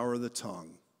the power of the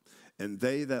tongue, and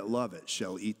they that love it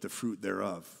shall eat the fruit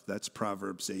thereof. That's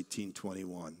Proverbs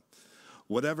 18:21.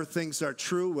 Whatever things are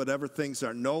true, whatever things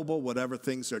are noble, whatever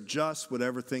things are just,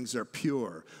 whatever things are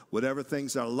pure, whatever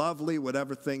things are lovely,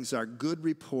 whatever things are good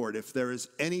report, if there is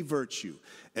any virtue,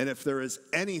 and if there is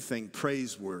anything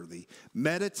praiseworthy,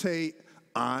 meditate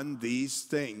on these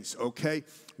things, okay?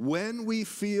 When we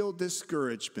feel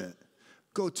discouragement,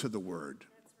 go to the Word.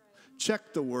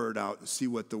 Check the Word out and see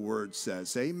what the Word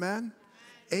says. Amen?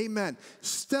 Amen.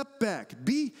 Step back.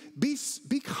 Be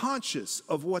conscious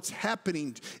of what's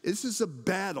happening. This is a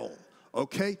battle,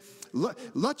 okay?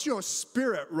 Let your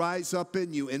spirit rise up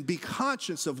in you and be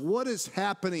conscious of what is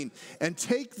happening and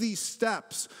take these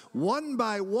steps one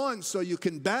by one so you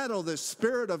can battle the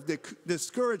spirit of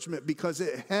discouragement because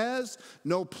it has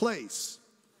no place,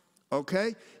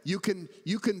 okay? You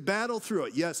can battle through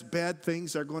it. Yes, bad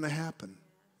things are going to happen,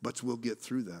 but we'll get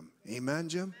through them. Amen,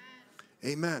 Jim?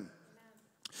 Amen.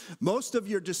 Most of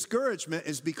your discouragement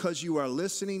is because you are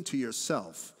listening to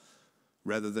yourself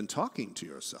rather than talking to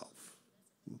yourself.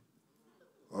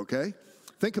 Okay?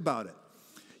 Think about it.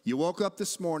 You woke up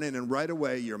this morning and right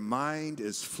away your mind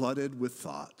is flooded with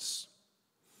thoughts.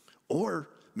 Or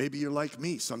maybe you're like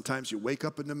me. Sometimes you wake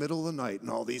up in the middle of the night and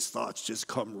all these thoughts just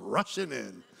come rushing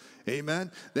in. Amen?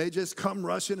 They just come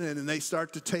rushing in and they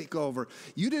start to take over.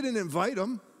 You didn't invite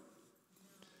them.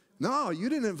 No, you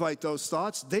didn't invite those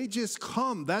thoughts. They just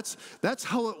come. That's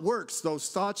how it works. Those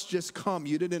thoughts just come.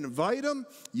 You didn't invite them.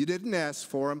 You didn't ask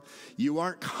for them. You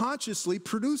aren't consciously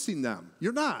producing them.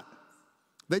 You're not.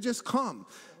 They just come.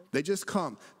 They just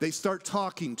come. They start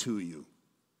talking to you.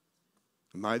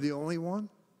 Am I the only one?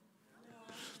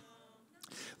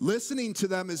 Listening to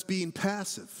them is being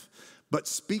passive, but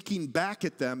speaking back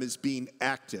at them is being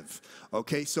active.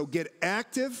 Okay, so get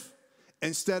active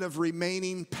instead of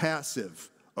remaining passive.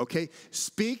 Okay,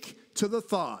 speak to the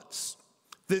thoughts.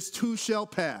 This too shall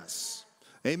pass.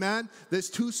 Amen? This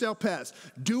too shall pass.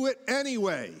 Do it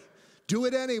anyway. Do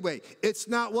it anyway. It's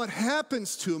not what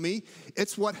happens to me,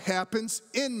 it's what happens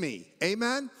in me.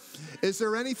 Amen? Is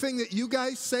there anything that you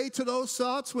guys say to those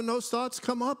thoughts when those thoughts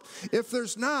come up? If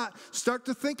there's not, start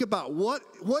to think about what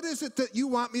is it that you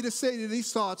want me to say to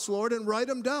these thoughts, Lord, and write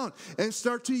them down and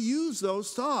start to use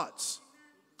those thoughts.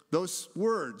 Those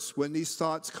words when these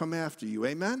thoughts come after you.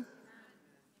 Amen?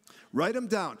 Write them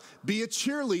down. Be a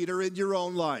cheerleader in your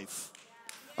own life.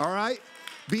 All right?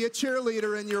 Be a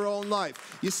cheerleader in your own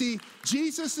life. You see,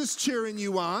 Jesus is cheering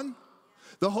you on.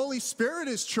 The Holy Spirit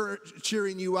is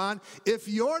cheering you on. If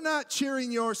you're not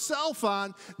cheering yourself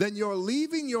on, then you're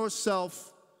leaving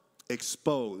yourself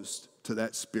exposed to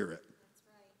that spirit.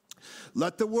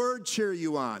 Let the Word cheer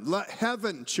you on. Let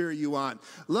heaven cheer you on.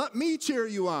 Let me cheer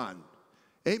you on.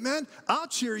 Amen? I'll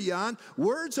cheer you on.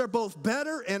 Words are both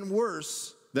better and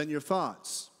worse than your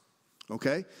thoughts.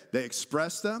 Okay? They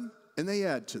express them and they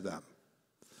add to them.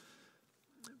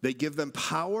 They give them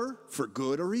power for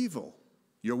good or evil.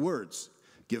 Your words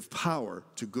give power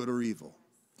to good or evil.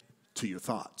 To your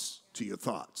thoughts, to your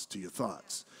thoughts, to your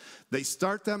thoughts. They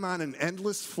start them on an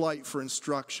endless flight for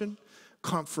instruction,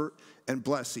 comfort, and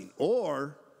blessing.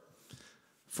 Or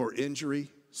for injury,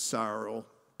 sorrow,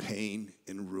 pain,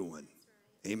 and ruin.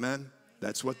 Amen?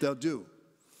 That's what they'll do.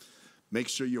 Make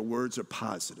sure your words are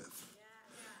positive.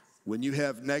 When you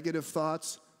have negative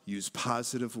thoughts, use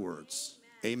positive words.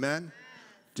 Amen?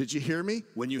 Did you hear me?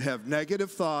 When you have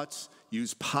negative thoughts,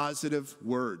 use positive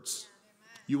words.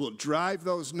 You will drive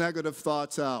those negative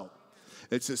thoughts out.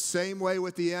 It's the same way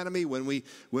with the enemy. When we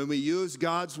use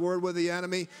God's word with the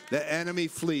enemy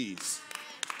flees.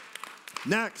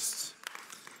 Next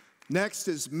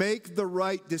is make the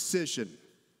right decision.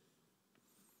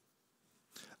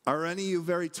 Are any of you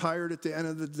very tired at the end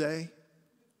of the day?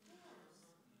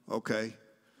 Okay.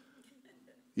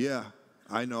 Yeah,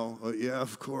 I know. Yeah,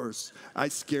 of course. I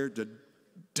scared the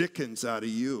dickens out of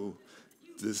you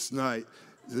this night.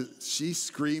 She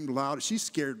screamed loud. She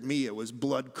scared me. It was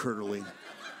blood curdling.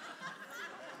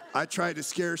 I tried to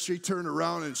scare her. She turned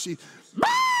around and she...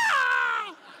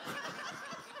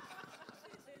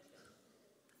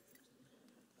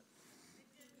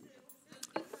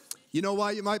 You know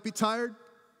why you might be tired?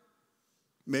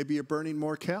 Maybe you're burning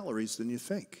more calories than you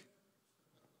think.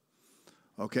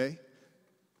 Okay?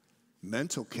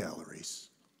 Mental calories.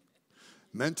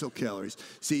 Mental calories.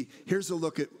 See, here's a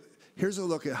look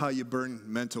at how you burn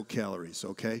mental calories,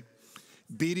 okay?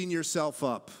 Beating yourself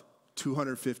up,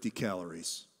 250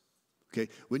 calories. Okay?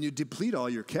 When you deplete all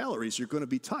your calories, you're going to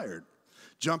be tired.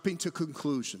 Jumping to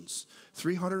conclusions,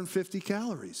 350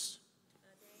 calories.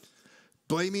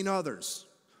 Blaming others,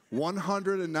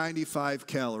 195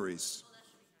 calories.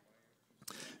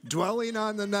 Dwelling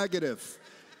on the negative,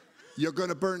 you're going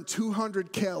to burn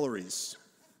 200 calories.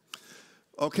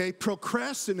 Okay,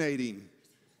 procrastinating,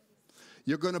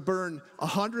 you're going to burn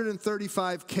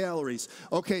 135 calories.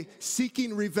 Okay,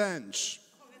 seeking revenge,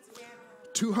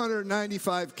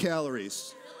 295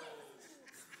 calories.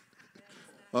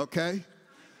 Okay?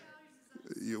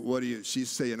 She's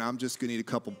saying, I'm just going to eat a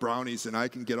couple brownies and I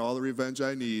can get all the revenge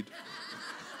I need.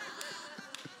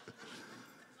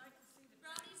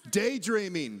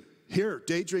 Daydreaming. Here,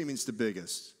 daydreaming's the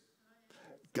biggest.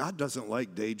 God doesn't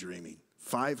like daydreaming.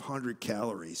 500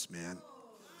 calories, man.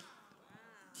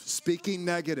 Speaking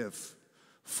negative,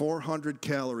 400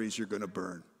 calories you're going to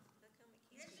burn.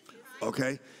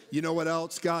 Okay? You know what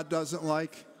else God doesn't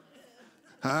like?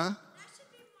 Huh?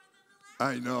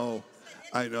 I know.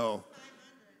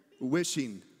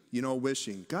 Wishing. You know,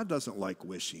 wishing. God doesn't like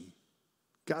wishing.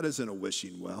 God isn't a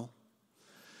wishing well.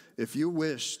 If you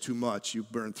wish too much, you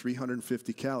burn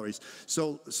 350 calories.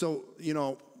 So you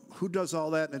know, who does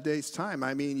all that in a day's time?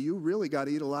 I mean, you really got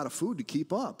to eat a lot of food to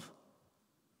keep up.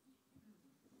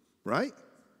 Right?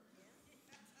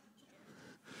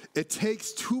 It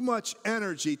takes too much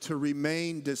energy to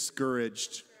remain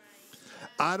discouraged.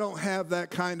 I don't have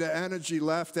that kind of energy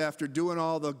left after doing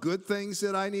all the good things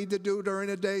that I need to do during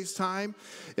a day's time.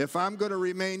 If I'm going to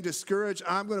remain discouraged,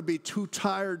 I'm going to be too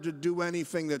tired to do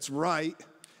anything that's right.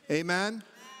 Amen?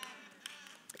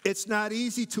 It's not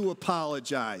easy to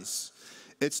apologize.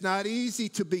 It's not easy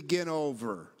to begin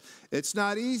over. It's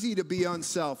not easy to be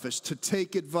unselfish, to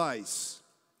take advice.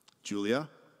 Julia?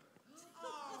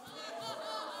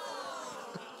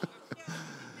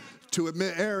 To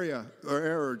admit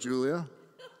error, Julia.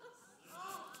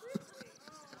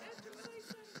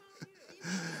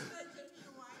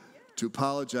 To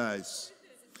apologize.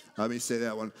 Let me say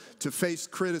that one. To face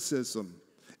criticism.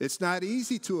 It's not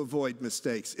easy to avoid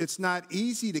mistakes. It's not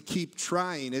easy to keep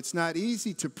trying. It's not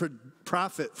easy to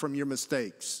profit from your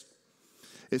mistakes.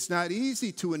 It's not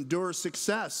easy to endure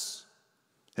success.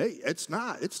 Hey, it's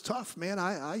not. It's tough, man.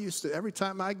 I used to, every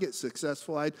time I get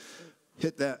successful, I'd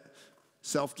hit that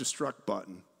self-destruct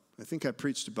button. I think I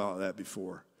preached about that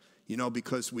before. You know,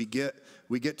 because we get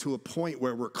to a point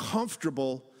where we're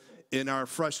comfortable in our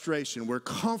frustration. We're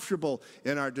comfortable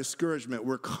in our discouragement.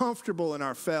 We're comfortable in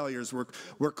our failures.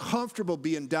 We're comfortable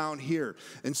being down here.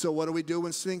 And so what do we do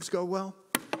when things go well?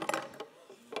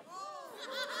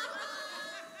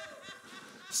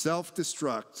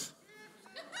 Self-destruct.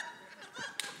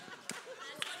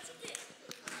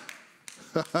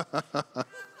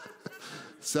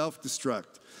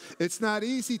 Self-destruct. It's not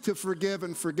easy to forgive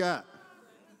and forget.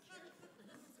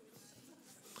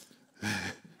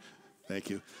 Thank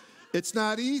you. It's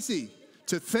not easy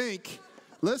to think.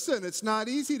 Listen, it's not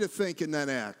easy to think and then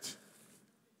act.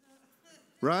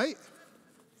 Right?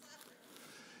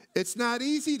 It's not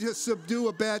easy to subdue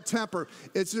a bad temper.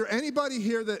 Is there anybody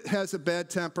here that has a bad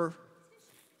temper?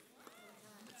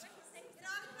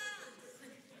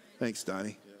 Thanks,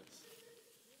 Donnie.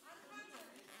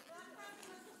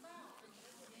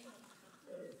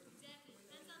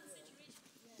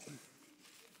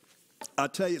 I'll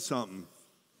tell you something.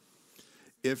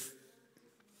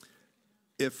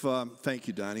 Thank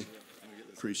you, Donnie.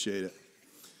 Appreciate it.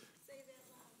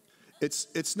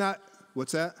 It's not,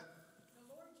 what's that? The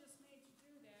Lord just made you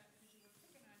do that because you were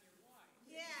picking on your wife.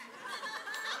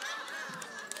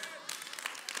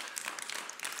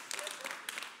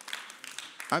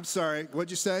 I'm sorry,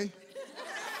 what'd you say?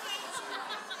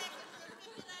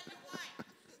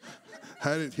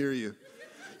 I didn't hear you.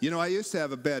 You know, I used to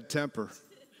have a bad temper.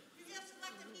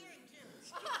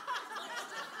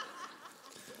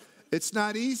 It's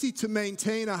not easy to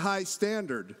maintain a high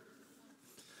standard.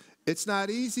 It's not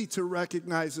easy to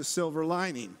recognize a silver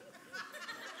lining.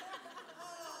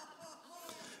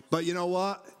 But you know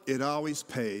what? It always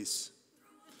pays.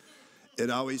 It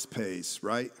always pays,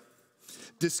 right?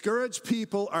 Discouraged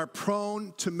people are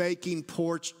prone to making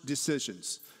poor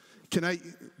decisions. Can I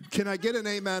get an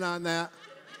amen on that?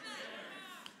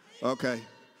 Okay.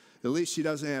 At least she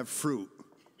doesn't have fruit.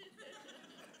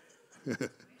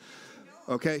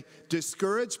 Okay?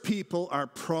 Discouraged people are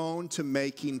prone to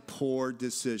making poor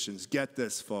decisions. Get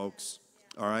this, folks.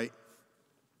 All right?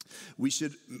 We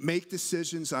should make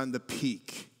decisions on the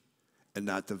peak and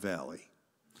not the valley.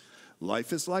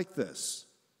 Life is like this.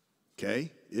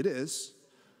 Okay? It is.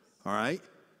 All right?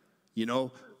 You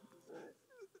know,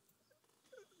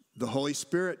 the Holy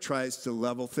Spirit tries to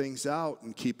level things out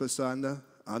and keep us on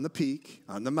the peak,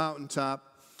 on the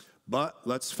mountaintop. But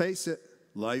let's face it,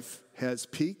 life has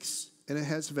peaks and it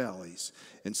has valleys.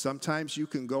 And sometimes you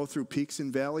can go through peaks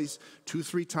and valleys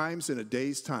 2-3 times in a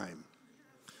day's time.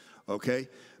 Okay?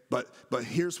 But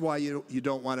here's why you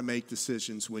don't want to make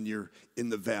decisions when you're in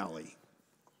the valley.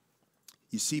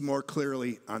 You see more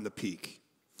clearly on the peak.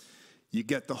 You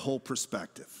get the whole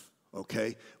perspective.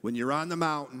 Okay? When you're on the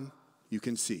mountain, you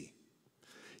can see.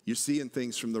 You're seeing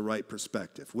things from the right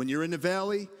perspective. When you're in the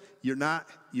valley, you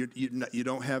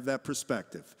don't have that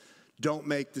perspective. Don't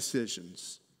make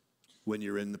decisions when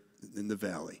you're in the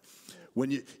valley.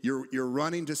 When you're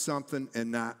running to something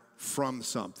and not from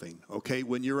something. Okay?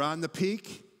 When you're on the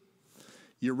peak,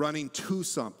 you're running to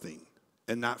something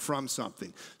and not from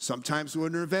something. Sometimes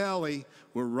when we're in the valley,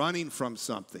 we're running from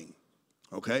something.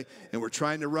 Okay? And we're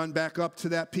trying to run back up to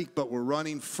that peak, but we're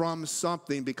running from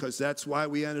something because that's why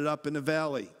we ended up in the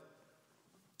valley.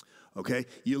 Okay?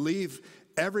 You leave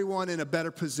everyone in a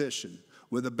better position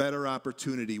with a better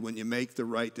opportunity when you make the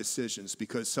right decisions,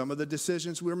 because some of the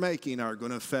decisions we're making are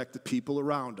going to affect the people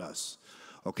around us.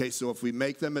 Okay? So if we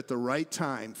make them at the right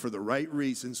time, for the right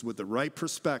reasons, with the right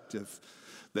perspective,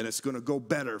 then it's going to go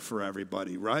better for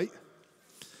everybody, right?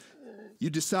 You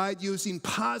decide using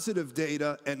positive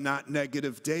data and not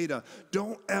negative data.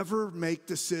 Don't ever make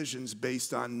decisions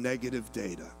based on negative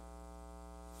data.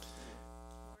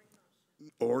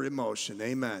 Or emotion,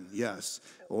 amen, yes.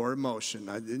 Or emotion.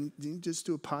 I didn't just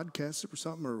do a podcast or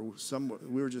something,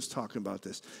 we were just talking about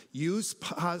this. Use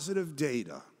positive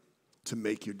data to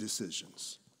make your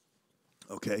decisions,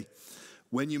 okay?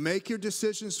 When you make your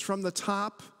decisions from the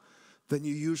top, then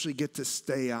you usually get to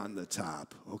stay on the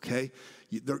top, okay?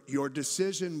 Your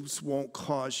decisions won't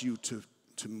cause you to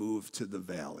move to the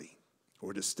valley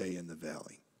or to stay in the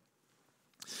valley.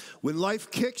 When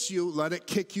life kicks you, let it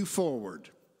kick you forward.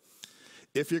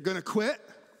 If you're going to quit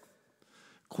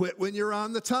when you're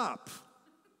on the top,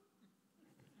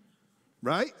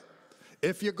 right?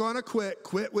 If you're going to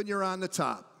quit when you're on the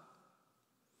top.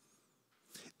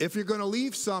 If you're going to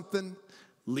leave something,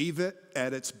 leave it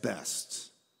at its best.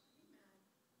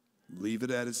 Leave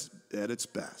it at its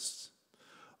best.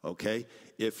 Okay?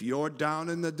 If you're down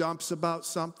in the dumps about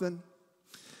something,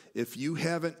 if you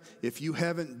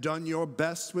haven't done your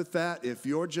best with that, if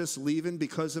you're just leaving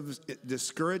because of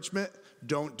discouragement,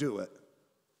 don't do it.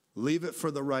 Leave it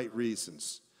for the right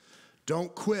reasons.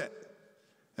 Don't quit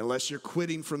unless you're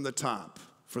quitting from the top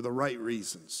for the right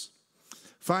reasons.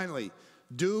 Finally,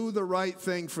 do the right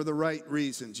thing for the right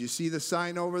reasons. You see the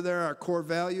sign over there, our core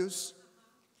values?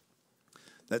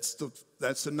 That's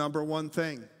the number one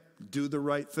thing. Do the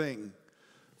right thing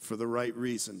for the right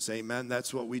reasons. Amen.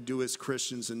 That's what we do as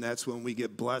Christians, and that's when we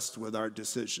get blessed with our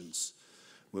decisions,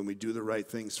 when we do the right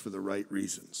things for the right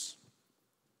reasons.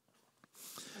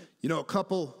 You know, a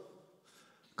couple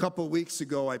weeks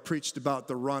ago, I preached about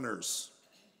the runners.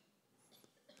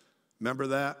 Remember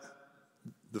that?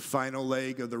 The final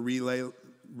leg of the relay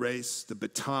race, the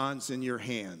batons in your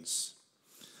hands.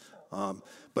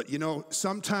 But you know,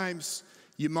 sometimes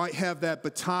you might have that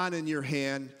baton in your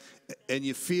hand and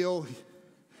you feel,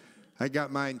 I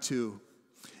got mine too,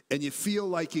 and you feel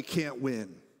like you can't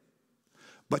win.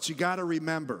 But you got to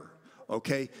remember,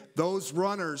 okay, those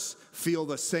runners feel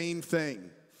the same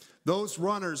thing. Those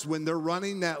runners, when they're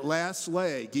running that last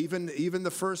leg, even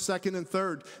the first, second, and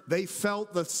third, they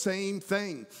felt the same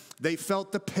thing. They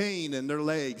felt the pain in their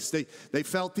legs. They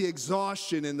felt the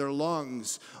exhaustion in their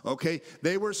lungs, okay?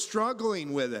 They were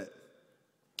struggling with it.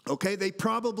 Okay, they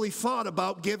probably thought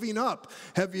about giving up.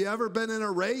 Have you ever been in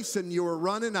a race and you were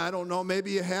running? I don't know, maybe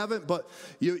you haven't, but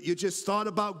you just thought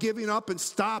about giving up and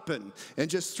stopping and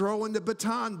just throwing the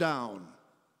baton down.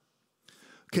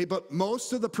 Okay, but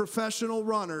most of the professional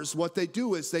runners, what they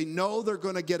do is they know they're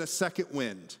going to get a second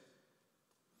wind.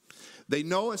 They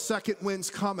know a second wind's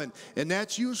coming, and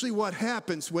that's usually what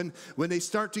happens when they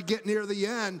start to get near the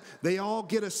end. They all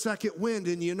get a second wind,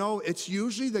 and you know, it's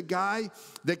usually the guy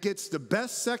that gets the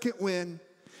best second wind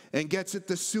and gets it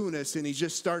the soonest, and he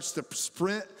just starts to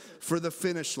sprint for the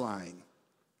finish line.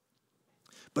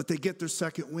 But they get their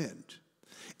second wind,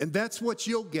 and that's what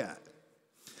you'll get.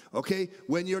 Okay,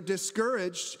 when you're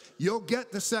discouraged, you'll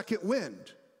get the second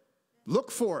wind. Look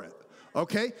for it.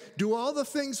 Okay? Do all the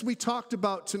things we talked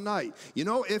about tonight. You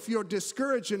know, if you're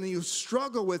discouraged and you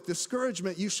struggle with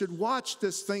discouragement, you should watch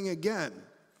this thing again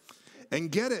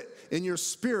and get it in your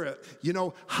spirit. You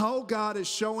know, how God is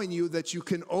showing you that you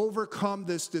can overcome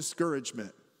this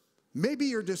discouragement. Maybe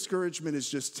your discouragement is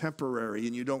just temporary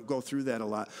and you don't go through that a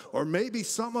lot. Or maybe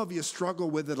some of you struggle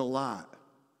with it a lot.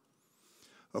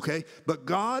 Okay? But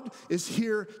God is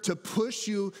here to push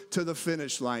you to the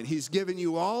finish line. He's given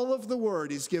you all of the word.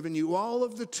 He's given you all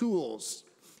of the tools.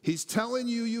 He's telling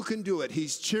you you can do it.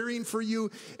 He's cheering for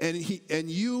you, and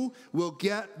you will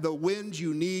get the wind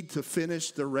you need to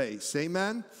finish the race.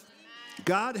 Amen?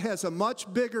 God has a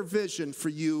much bigger vision for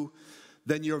you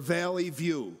than your valley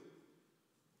view.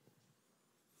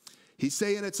 He's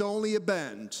saying it's only a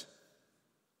bend.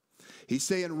 He's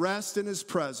saying rest in his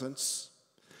presence,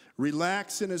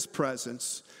 relax in his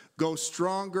presence, go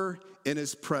stronger in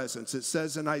his presence. It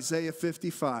says in Isaiah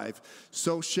 55,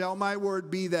 so shall my word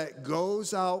be that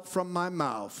goes out from my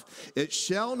mouth. It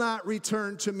shall not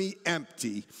return to me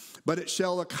empty, but it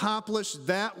shall accomplish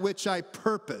that which I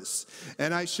purpose,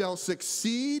 and I shall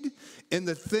succeed in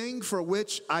the thing for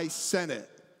which I sent it.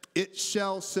 It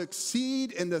shall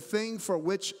succeed in the thing for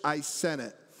which I sent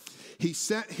it. He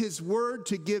sent his word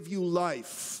to give you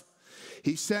life.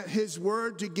 He sent his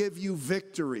word to give you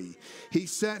victory. He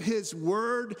sent his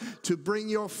word to bring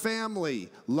your family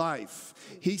life.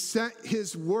 He sent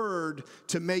his word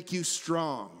to make you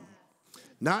strong,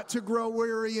 not to grow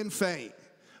weary and faint,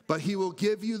 but he will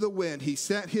give you the wind. He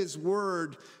sent his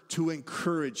word to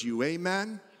encourage you.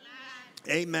 Amen?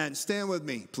 Amen. Stand with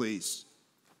me, please.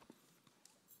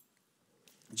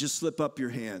 Just slip up your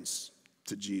hands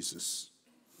to Jesus.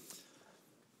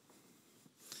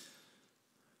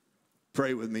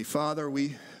 Pray with me. Father, we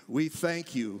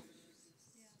thank you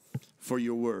for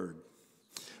your word.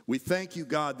 We thank you,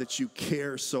 God, that you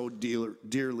care so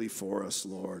dearly for us,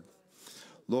 Lord.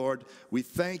 Lord, we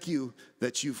thank you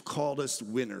that you've called us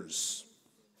winners,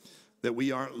 that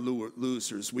we aren't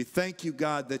losers. We thank you,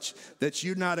 God, that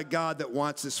you're not a God that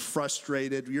wants us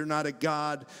frustrated. You're not a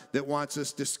God that wants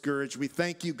us discouraged. We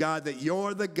thank you, God, that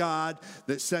you're the God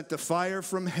that sent the fire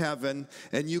from heaven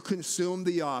and you consumed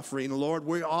the offering. Lord,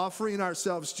 we're offering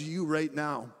ourselves to you right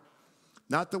now.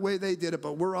 Not the way they did it,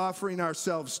 but we're offering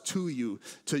ourselves to you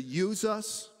to use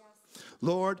us,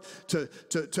 Lord,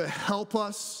 to help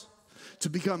us, to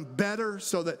become better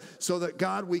so that,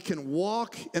 God, we can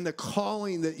walk in the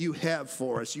calling that you have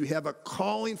for us. You have a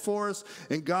calling for us,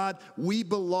 and God, we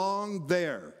belong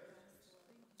there.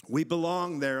 We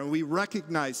belong there, and we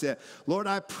recognize that. Lord,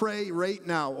 I pray right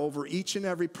now over each and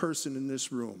every person in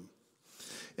this room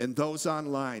and those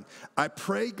online. I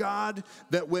pray, God,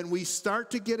 that when we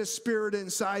start to get a spirit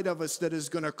inside of us that is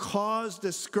going to cause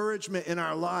discouragement in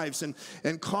our lives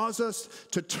and cause us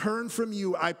to turn from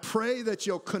you, I pray that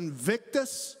you'll convict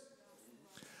us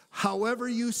however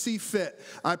you see fit.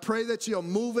 I pray that you'll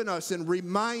move in us and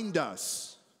remind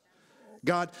us,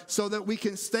 God, so that we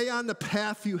can stay on the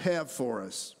path you have for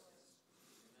us.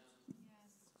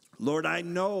 Lord, I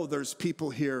know there's people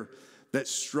here that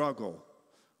struggle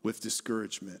with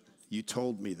discouragement. You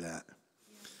told me that.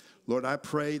 Lord, I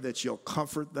pray that you'll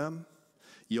comfort them,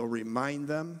 you'll remind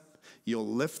them, you'll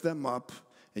lift them up,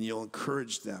 and you'll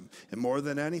encourage them. And more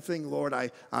than anything, Lord, I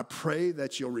pray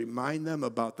that you'll remind them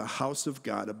about the house of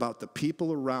God, about the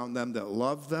people around them that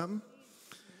love them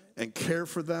and care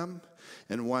for them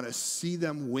and want to see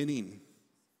them winning,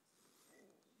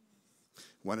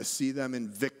 want to see them in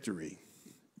victory.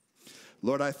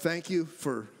 Lord, I thank you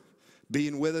for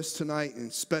being with us tonight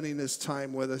and spending this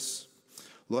time with us.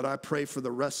 Lord, I pray for the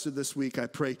rest of this week. I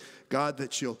pray, God,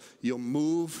 that you'll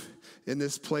move in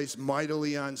this place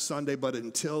mightily on Sunday. But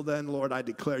until then, Lord, I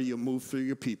declare you'll move through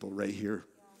your people right here.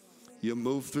 You'll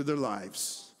move through their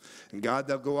lives. And God,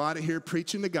 they'll go out of here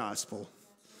preaching the gospel,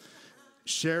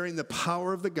 sharing the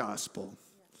power of the gospel,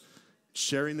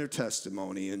 sharing their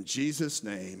testimony. In Jesus'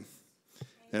 name.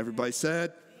 Everybody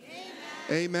said,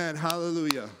 amen. Amen.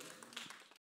 Hallelujah.